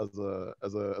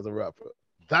a rapper.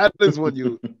 That is when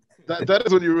you that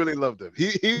is when you really loved him.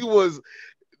 He was,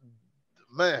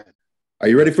 man. Are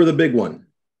you ready for the big one?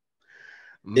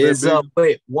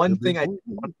 Wait, one thing I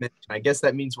want to mention, I guess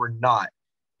that means we're not.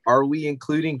 Are we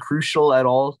including Crucial at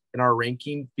all in our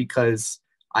ranking? Because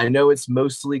I know it's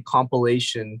mostly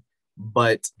compilation,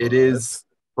 but it is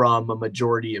from a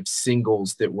majority of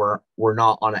singles that were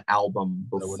not on an album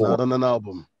before. We're not on an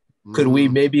album. Could we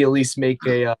maybe at least make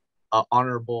a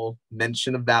honorable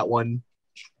mention of that one?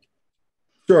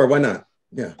 Sure, why not?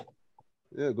 Yeah,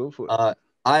 go for it.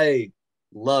 I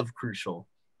love Crucial.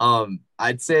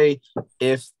 I'd say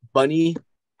if Bunny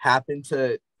happened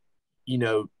to,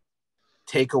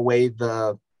 take away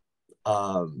the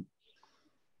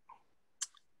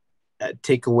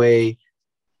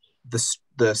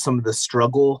some of the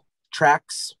struggle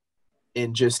tracks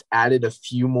and just added a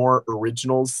few more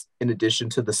originals in addition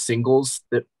to the singles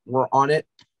that were on it,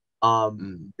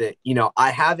 that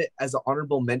I have it as an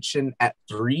honorable mention at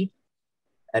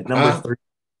number 3,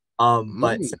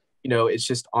 but it's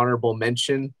just honorable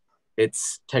mention.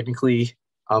 It's technically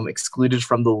excluded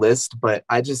from the list, but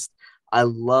I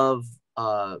love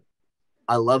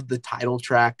the title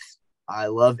track. I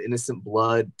love Innocent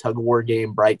Blood, Tug of War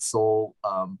Game, Bright Soul,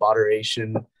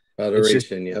 Boderation.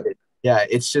 Boderation, yeah. Yeah,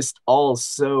 it's just all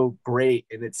so great.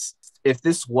 And it's, if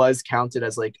this was counted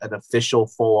as like an official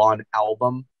full-on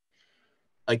album,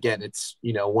 again, it's,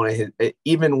 you know, one of his,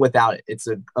 even without it, it's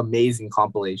an amazing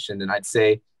compilation. And I'd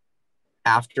say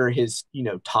after his, you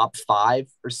know, top 5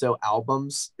 or so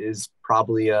albums is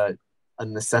probably a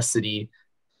necessity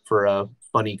for a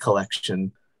Bunny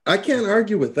collection. I can't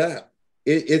argue with that.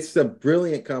 It's a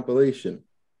brilliant compilation.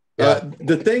 Yeah.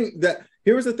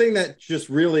 Here was the thing that just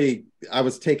really, I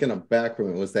was taken aback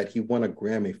from it, was that he won a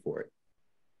Grammy for it.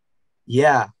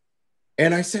 Yeah.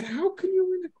 And I said, how can you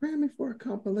win a Grammy for a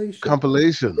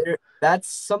compilation? That's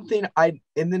something and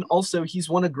then also he's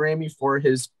won a Grammy for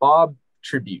his Bob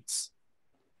tributes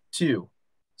too.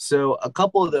 So a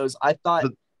couple of those, I thought,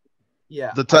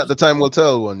 the Time Will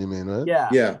Tell one, you mean, right? Yeah.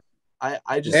 Yeah.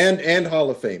 I just and Hall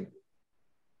of Fame.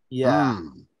 Yeah.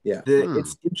 Yeah.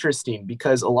 It's interesting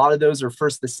because a lot of those are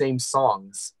first the same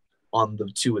songs on the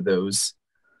 2 of those.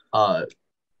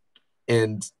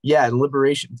 And yeah, and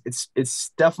Liberation,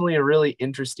 it's definitely a really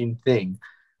interesting thing.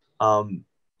 I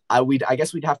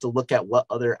guess we'd have to look at what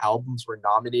other albums were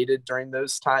nominated during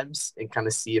those times and kind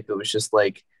of see if it was just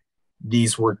like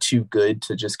these were too good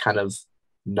to just kind of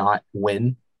not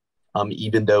win.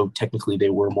 Even though technically they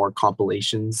were more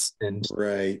compilations and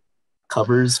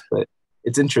covers, but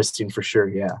it's interesting for sure.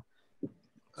 Yeah.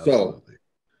 So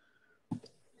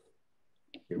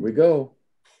here we go.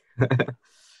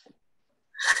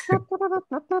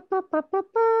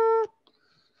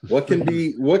 What can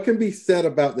be said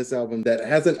about this album that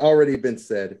hasn't already been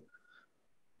said?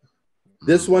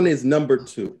 This one is number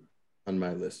 2 on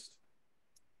my list.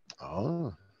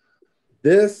 Oh.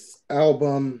 This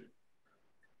album,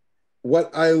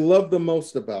 what I love the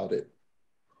most about it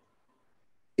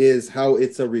is how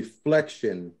it's a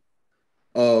reflection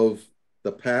of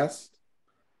the past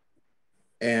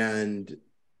and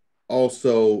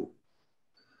also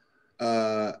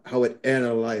how it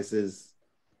analyzes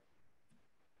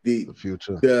the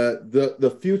future,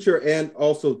 the future, and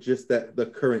also just that the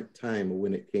current time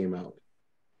when it came out.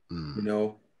 You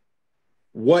know,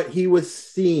 what he was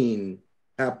seeing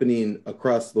happening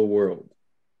across the world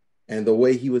and the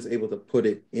way he was able to put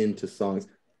it into songs,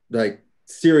 like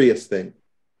Serious Thing,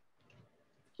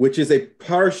 which is a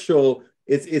partial,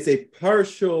 it's a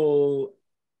partial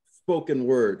spoken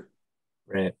word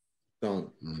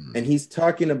song. And he's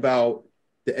talking about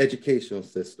the educational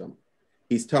system.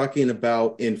 He's talking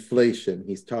about inflation.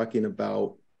 He's talking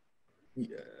about,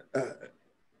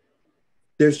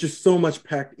 there's just so much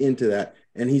packed into that.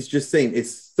 And he's just saying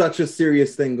it's such a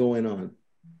serious thing going on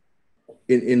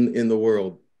in the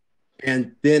world.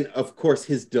 And then, of course,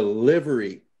 his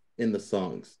delivery in the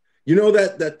songs. You know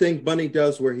that thing Bunny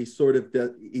does where he sort of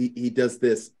does, he does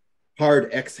this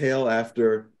hard exhale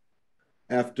after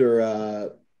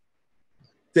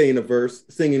saying a verse,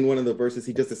 singing one of the verses.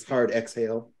 He does this hard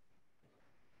exhale.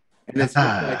 And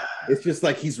it's just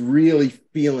like he's really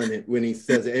feeling it when he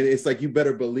says it. And it's like, you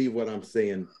better believe what I'm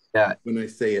saying when I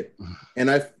say it. And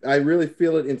I really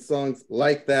feel it in songs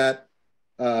like that.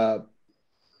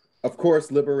 Of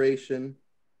course, Liberation.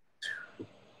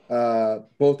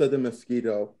 Both of them,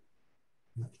 Mosquito.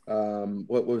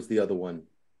 What was the other one?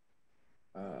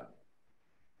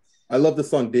 I love the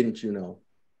song Didn't You Know?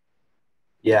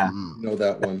 Yeah. You know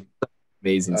that one.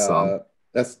 Amazing song.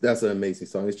 That's an amazing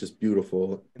song. It's just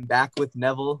beautiful. And Back with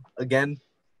Neville again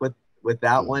with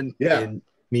that one. Yeah. And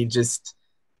I mean, just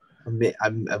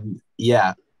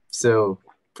yeah. So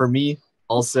for me,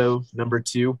 also number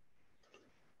 2,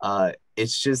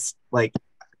 it's just like,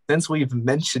 since we've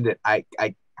mentioned it, I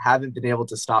haven't been able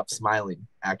to stop smiling,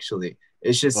 actually.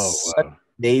 It's just such an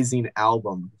amazing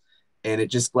album. And it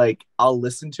just like, I'll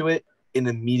listen to it and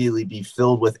immediately be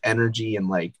filled with energy and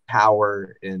like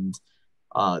power. And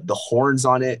the horns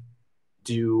on it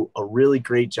do a really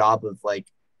great job of like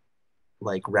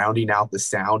rounding out the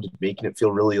sound and making it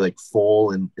feel really like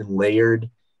full and layered.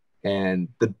 And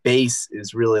the bass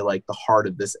is really like the heart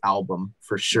of this album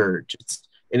for sure.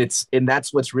 And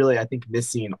that's what's really, I think,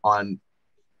 missing on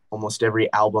almost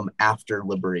every album after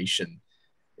Liberation,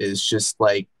 is just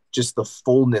the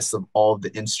fullness of all of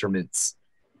the instruments.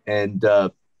 And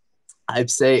I'd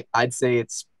say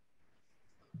it's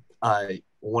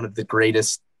one of the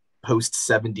greatest post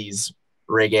 70s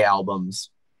reggae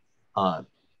albums,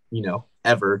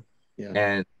 ever. Yeah.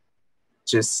 And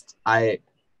just,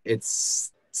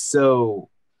 it's so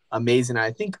amazing.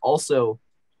 I think also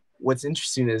what's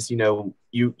interesting is,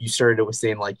 you started with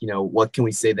saying like, what can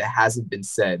we say that hasn't been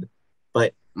said?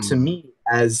 But to me,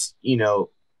 as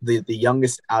the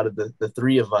youngest out of the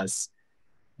 3 of us,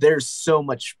 there's so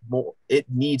much more. It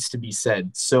needs to be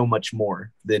said so much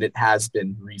more than it has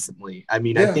been recently. I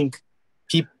mean, I think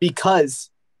because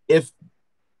if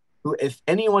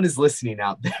anyone is listening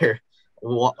out there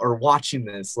or watching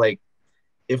this, like,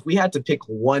 if we had to pick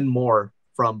one more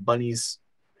from Bunny's,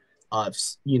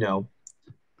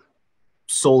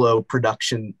 solo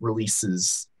production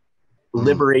releases,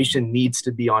 Liberation needs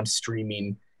to be on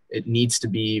streaming. It needs to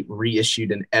be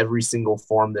reissued in every single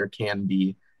form there can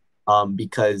be,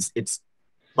 because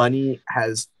Bunny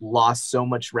has lost so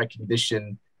much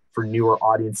recognition for newer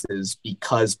audiences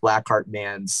because Blackheart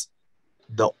Man's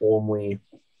the only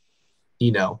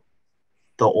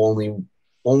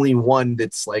one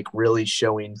that's like really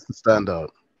showing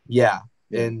standout. Yeah.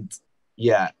 And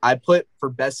yeah, I put for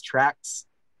best tracks,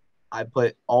 I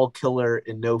put All Killer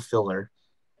and No Filler,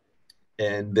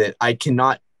 and that I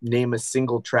cannot name a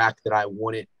single track that I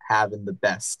wouldn't have in the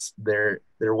best. There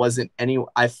wasn't any.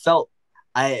 I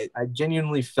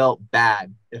genuinely felt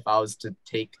bad if I was to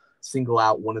single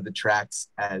out one of the tracks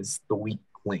as the weak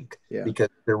link, because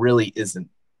there really isn't.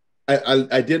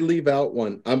 I did leave out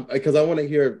one because I want to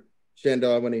hear,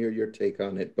 Chandell, I want to hear your take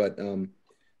on it. But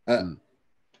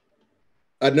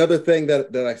another thing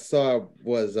that I saw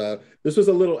was this was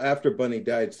a little after Bunny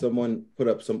died. Someone put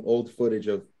up some old footage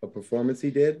of a performance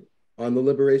he did on the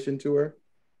Liberation tour,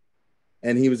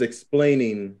 and he was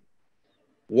explaining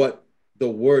what the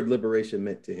word liberation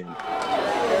meant to him.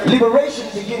 Liberation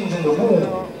begins in the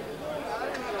womb.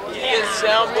 Yes,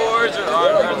 soundboards or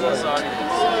songs.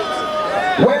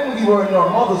 When we were in our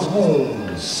mother's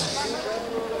wombs,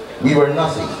 we were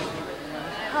nothing.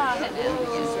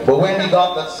 But when we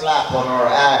got that slap on our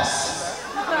ass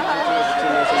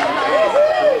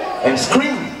and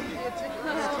screamed,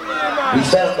 we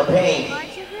felt the pain.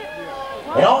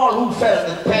 And all who felt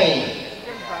the pain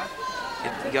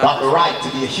got the right to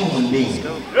be a human being.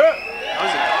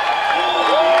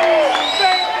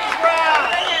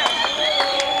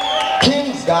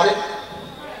 Kings got it.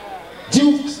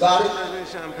 Dukes got it.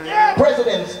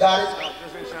 Presidents got it.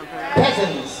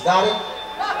 Peasants got it.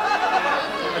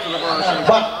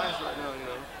 But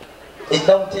it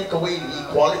don't take away the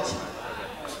equality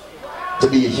to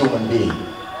be a human being.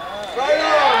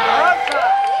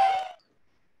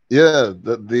 Yeah,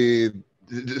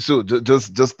 so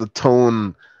just the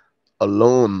tone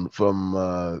alone from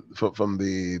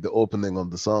the opening of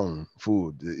the song,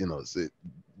 Food,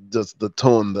 just the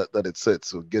tone that it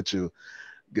sets will get you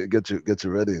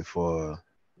ready for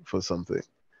something.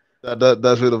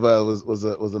 That Rid of Vile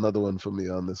was another one for me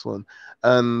on this one,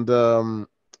 and of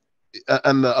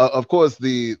course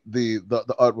the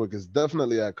artwork is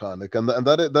definitely iconic, and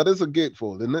that is a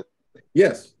gatefold, isn't it?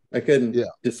 Yes, I can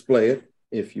display it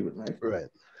if you would like. Right.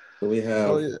 So we have.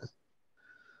 Oh yeah.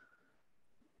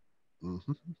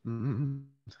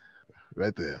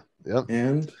 Right there. Yeah.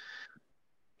 And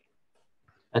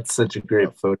that's such a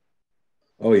great photo.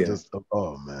 Oh yeah.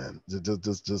 Oh man,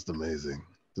 just amazing.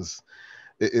 Just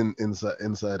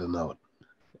inside and out.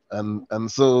 And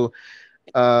so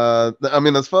I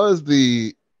mean, as far as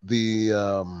the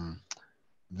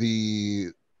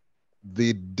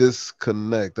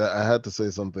disconnect, I had to say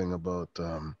something about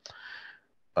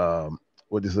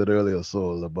what you said earlier,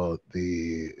 Sol, about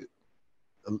the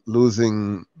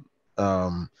losing.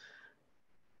 Can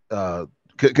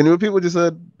you repeat what you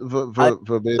said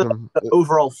verbatim? The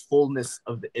overall fullness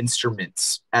of the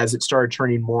instruments as it started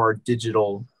turning more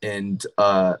digital, and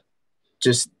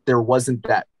just there wasn't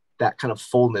that kind of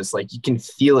fullness. Like, you can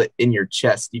feel it in your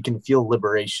chest. You can feel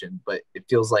liberation, but it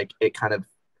feels like it kind of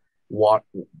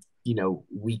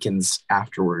weakens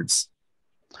afterwards.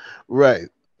 Right.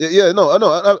 Yeah, no, I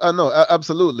know,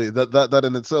 absolutely. That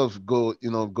in itself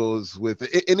goes with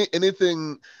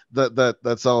anything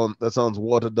that sounds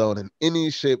watered down in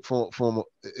any shape, form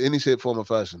or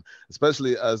fashion,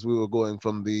 especially as we were going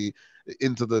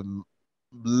into the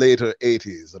later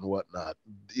 80s and whatnot.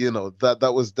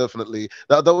 That was definitely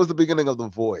that was the beginning of the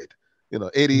void.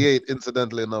 88,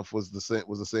 incidentally enough, was the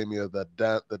same year that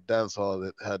the dance hall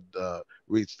that had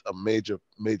reached a major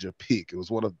peak. It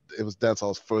was dance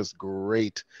hall's first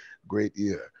great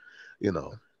year.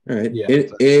 All right. Yeah.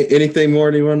 Anything more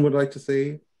anyone would like to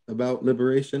say about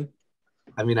Liberation?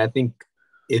 I mean, I think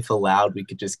if allowed, we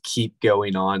could just keep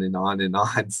going on and on and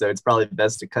on. So it's probably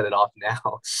best to cut it off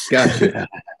now. Gotcha.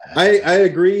 I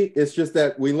agree. It's just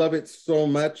that we love it so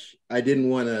much. I didn't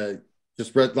want to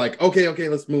just read like, okay,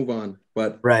 let's move on.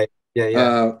 But right.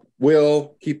 Yeah.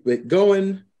 We'll keep it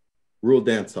going. Rule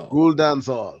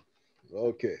Dancehall.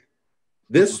 Okay.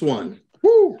 This one.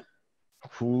 Woo.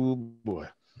 Oh boy.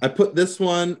 I put this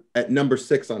one at number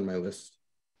 6 on my list.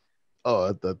 Oh,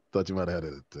 I thought you might have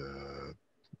had it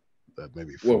that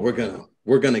maybe 4. Well,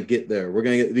 we're gonna get there.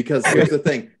 Because here's the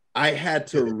thing. I had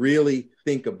to really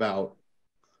think about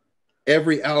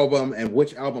every album and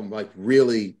which album like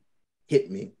really hit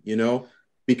me, you know,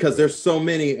 because there's so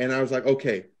many. And I was like,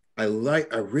 okay, I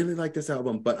really like this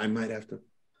album, but I might have to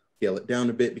scale it down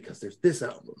a bit because there's this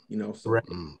album, you know. So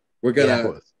we're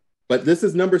gonna, but this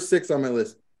is number 6 on my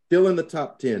list, still in the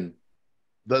top 10.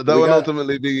 That one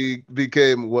ultimately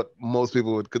became what most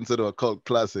people would consider a cult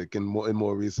classic in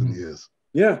more recent years.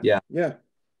 Yeah.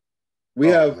 We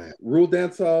have Rule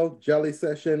Dancehall, Jolly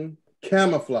Session,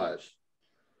 Camouflage.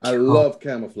 I love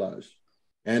Camouflage,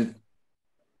 and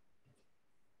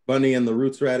Bunny and the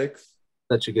Roots Radics.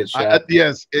 Such a good shot.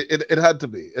 Yes, it had to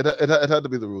be. It had to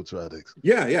be the Roots Radics.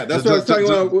 Yeah. That's what I was talking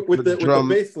about with the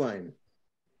bass line.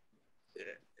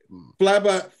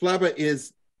 Flabba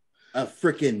is a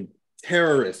freaking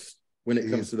terrorist when it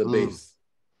comes to the bass.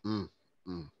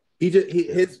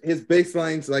 His bass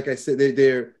lines, like I said,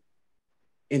 they're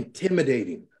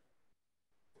intimidating.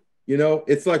 You know,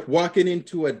 it's like walking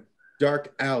into a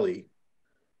dark alley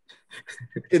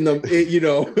in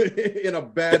in a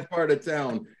bad part of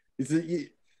town.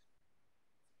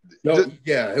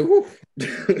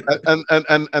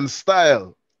 And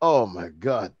style. Oh my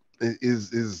God.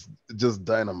 Is just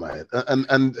dynamite,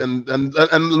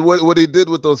 and what he did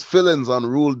with those fill-ins on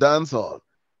Rule Dancehall,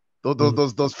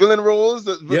 those fill-in rolls.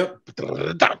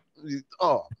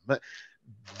 Oh man,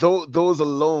 those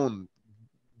alone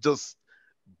just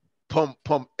pump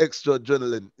extra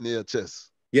adrenaline in your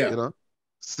chest. Yeah, you know,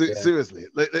 seriously.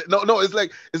 No, it's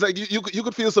like you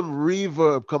could feel some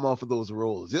reverb come off of those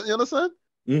rolls. You understand?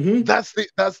 Mm-hmm. That's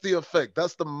the effect.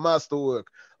 That's the masterwork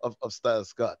of Style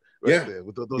Scott there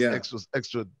with those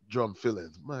extra drum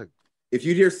fill-ins. If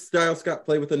you'd hear Style Scott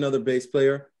play with another bass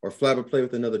player or Flabba play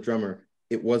with another drummer,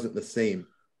 it wasn't the same.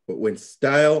 But when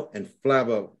Style and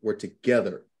Flabba were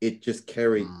together, it just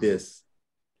carried this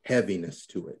heaviness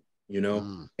to it, you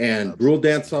know? And absolutely. Rule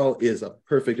Dancehall is a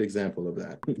perfect example of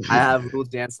that. I have Rule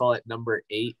Dancehall at number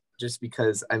 8 just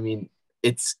because, I mean,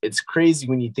 it's crazy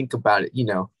when you think about it, you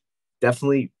know.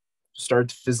 Definitely start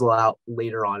to fizzle out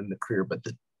later on in the career, but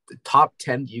the top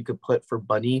 10 you could put for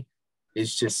Bunny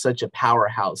is just such a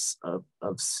powerhouse of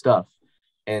stuff.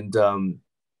 And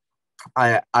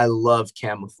I love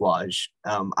Camouflage.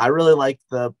 I really like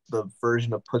the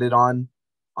version of Put It On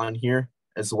here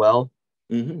as well.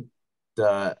 Mm-hmm.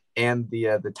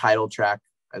 The title track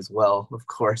as well, of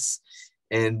course.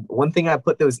 And one thing I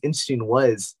put that was interesting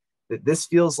was that this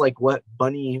feels like what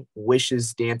Bunny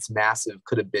wishes Dance Massive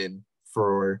could have been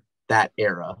for that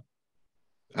era.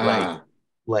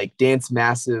 Like Dance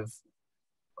Massive,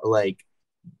 like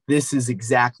this is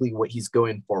exactly what he's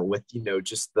going for with, you know,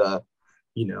 just the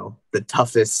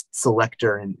toughest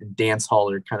selector and dance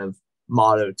haller kind of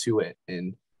motto to it.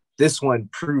 And this one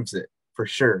proves it for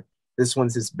sure. This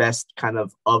one's his best kind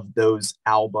of those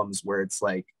albums where it's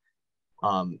like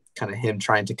kind of him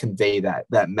trying to convey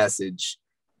that message.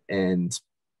 And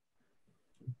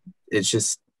it's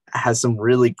just has some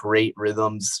really great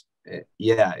rhythms.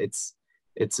 Yeah, it's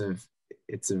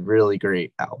a really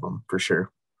great album for sure.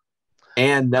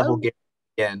 And Neville Gary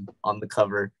again on the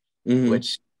cover,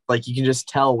 which like you can just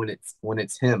tell when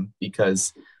it's him,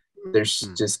 because there's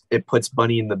just, it puts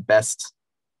Bunny in the best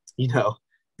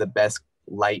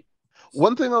light.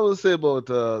 One thing I will say about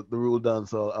the Rule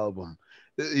Dancehall album,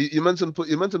 you mentioned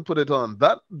Put It On.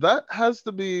 That has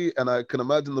to be, and I can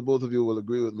imagine the both of you will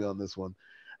agree with me on this one,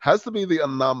 has to be the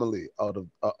anomaly out of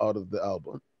the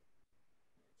album.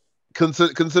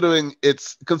 Considering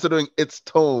its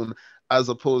tone as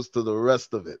opposed to the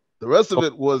rest of it. The rest of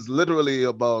it was literally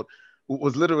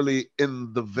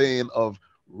in the vein of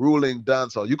ruling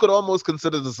dancehall. You could almost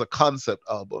consider this a concept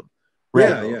album.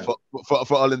 Right.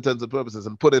 For all intents and purposes.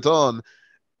 And Put It On,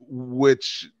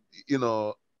 which, you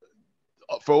know,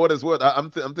 for what it's worth,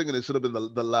 I'm thinking it should have been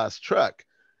the last track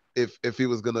if he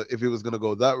was gonna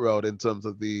go that route in terms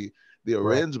of the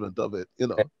arrangement of it, you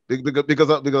know, because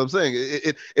I'm saying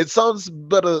it sounds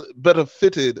better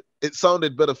fitted. It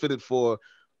sounded better fitted for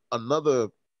another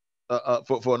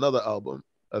for another album,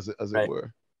 as it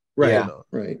were. Right. You know?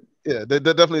 Right. Yeah, they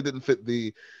definitely didn't fit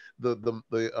the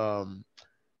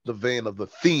vein of the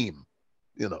theme,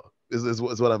 you know, is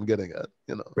what I'm getting at,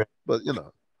 you know. Right. But you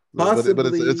know, possibly, but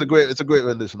it's a great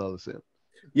rendition all the same.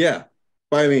 Yeah,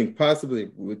 but I mean,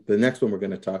 possibly with the next one we're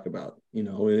going to talk about, you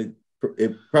know, it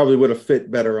probably would have fit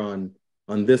better on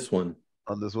this one.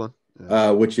 On this one,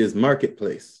 which is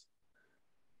Marketplace.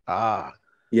 Yeah,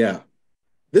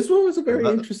 this one was a very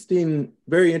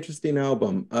interesting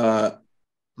album. That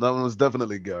one was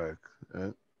definitely Garrick.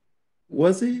 Right?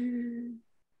 Was it?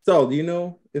 So, do you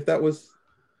know if that was?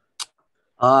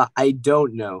 I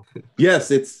don't know.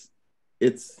 Yes, it's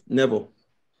Neville.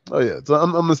 Oh yeah, so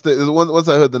I'm mistaken. Once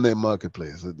I heard the name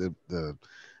Marketplace, it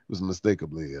was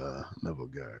mistakenly Neville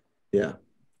Garrett. Yeah.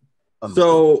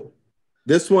 So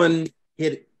this one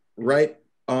hit right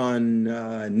on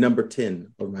number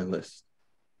 10 of my list.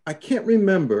 I can't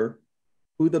remember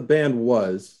who the band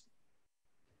was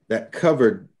that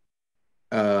covered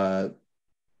the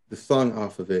song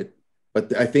off of it,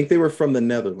 but I think they were from the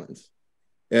Netherlands.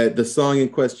 The song in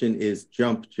question is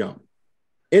Jump Jump.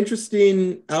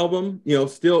 Interesting album, you know,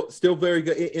 still very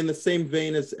good, in the same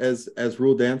vein as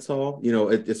Rule Dance Hall, you know,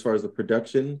 as far as the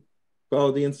production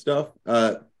quality and stuff.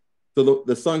 So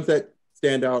the songs that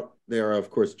stand out there are, of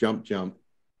course, Jump Jump,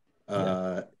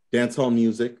 Dance Hall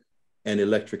Music, and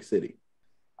Electric City.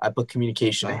 I put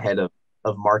Communication ahead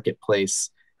of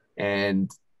Marketplace,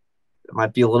 and it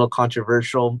might be a little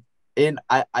controversial. And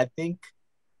I think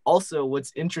also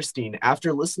what's interesting,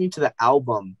 after listening to the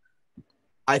album,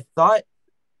 I thought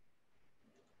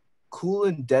Cool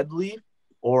and Deadly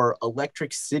or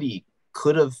Electric City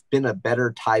could have been a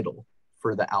better title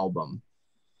for the album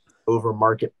over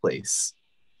Marketplace.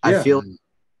 Yeah. I feel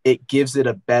it gives it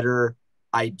a better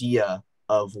idea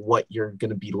of what you're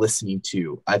going to be listening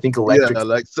to. I think Electric,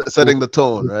 like setting the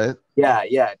tone, right?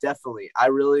 Yeah, definitely. I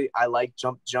like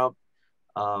Jump Jump.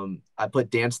 I put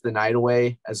Dance the Night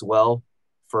Away as well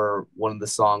for one of the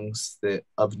songs that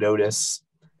of notice.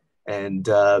 And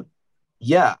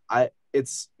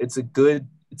it's a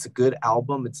good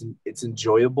album. It's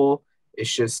enjoyable.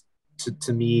 It's just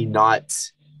to me not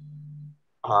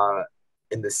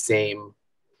in the same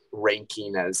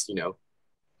ranking as, you know,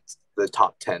 the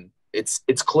top 10. It's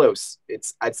close.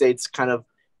 I'd say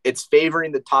it's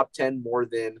favoring the top 10 more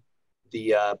than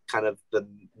the kind of the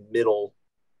middle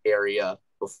area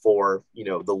before, you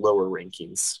know, the lower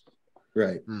rankings.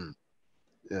 Right.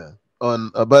 Yeah.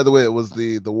 By the way, it was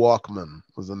the Walkman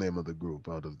was the name of the group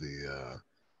out of the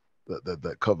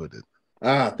that covered it.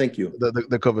 Thank you.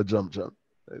 The cover Jump Jump.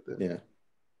 Right there.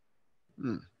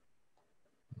 Yeah.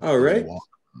 All right.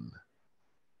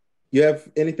 You have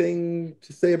anything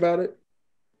to say about it?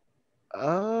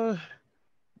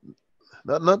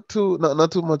 Not too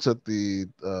much at the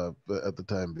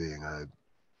time being. I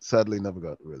sadly never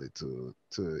got really to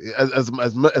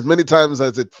as many times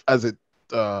as it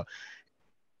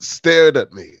stared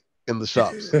at me in the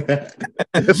shops, in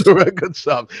the record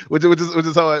shop, which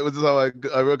is how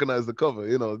I recognize the cover.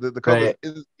 You know, the cover right.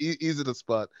 is easy to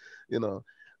spot. You know,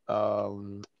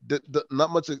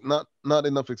 not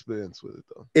enough experience with it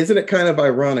though. Isn't it kind of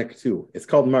ironic too? It's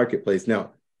called Marketplace.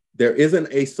 Now, there isn't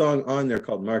a song on there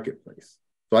called Marketplace,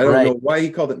 so I don't know why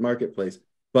he called it Marketplace.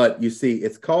 But you see,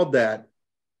 it's called that,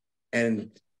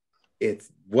 and it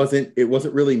wasn't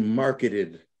really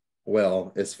marketed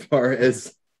well as far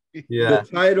as the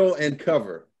title and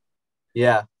cover.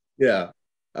 Yeah.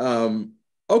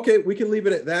 Okay, we can leave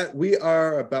it at that. We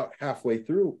are about halfway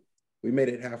through. We made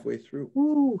it halfway through.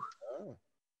 Ooh.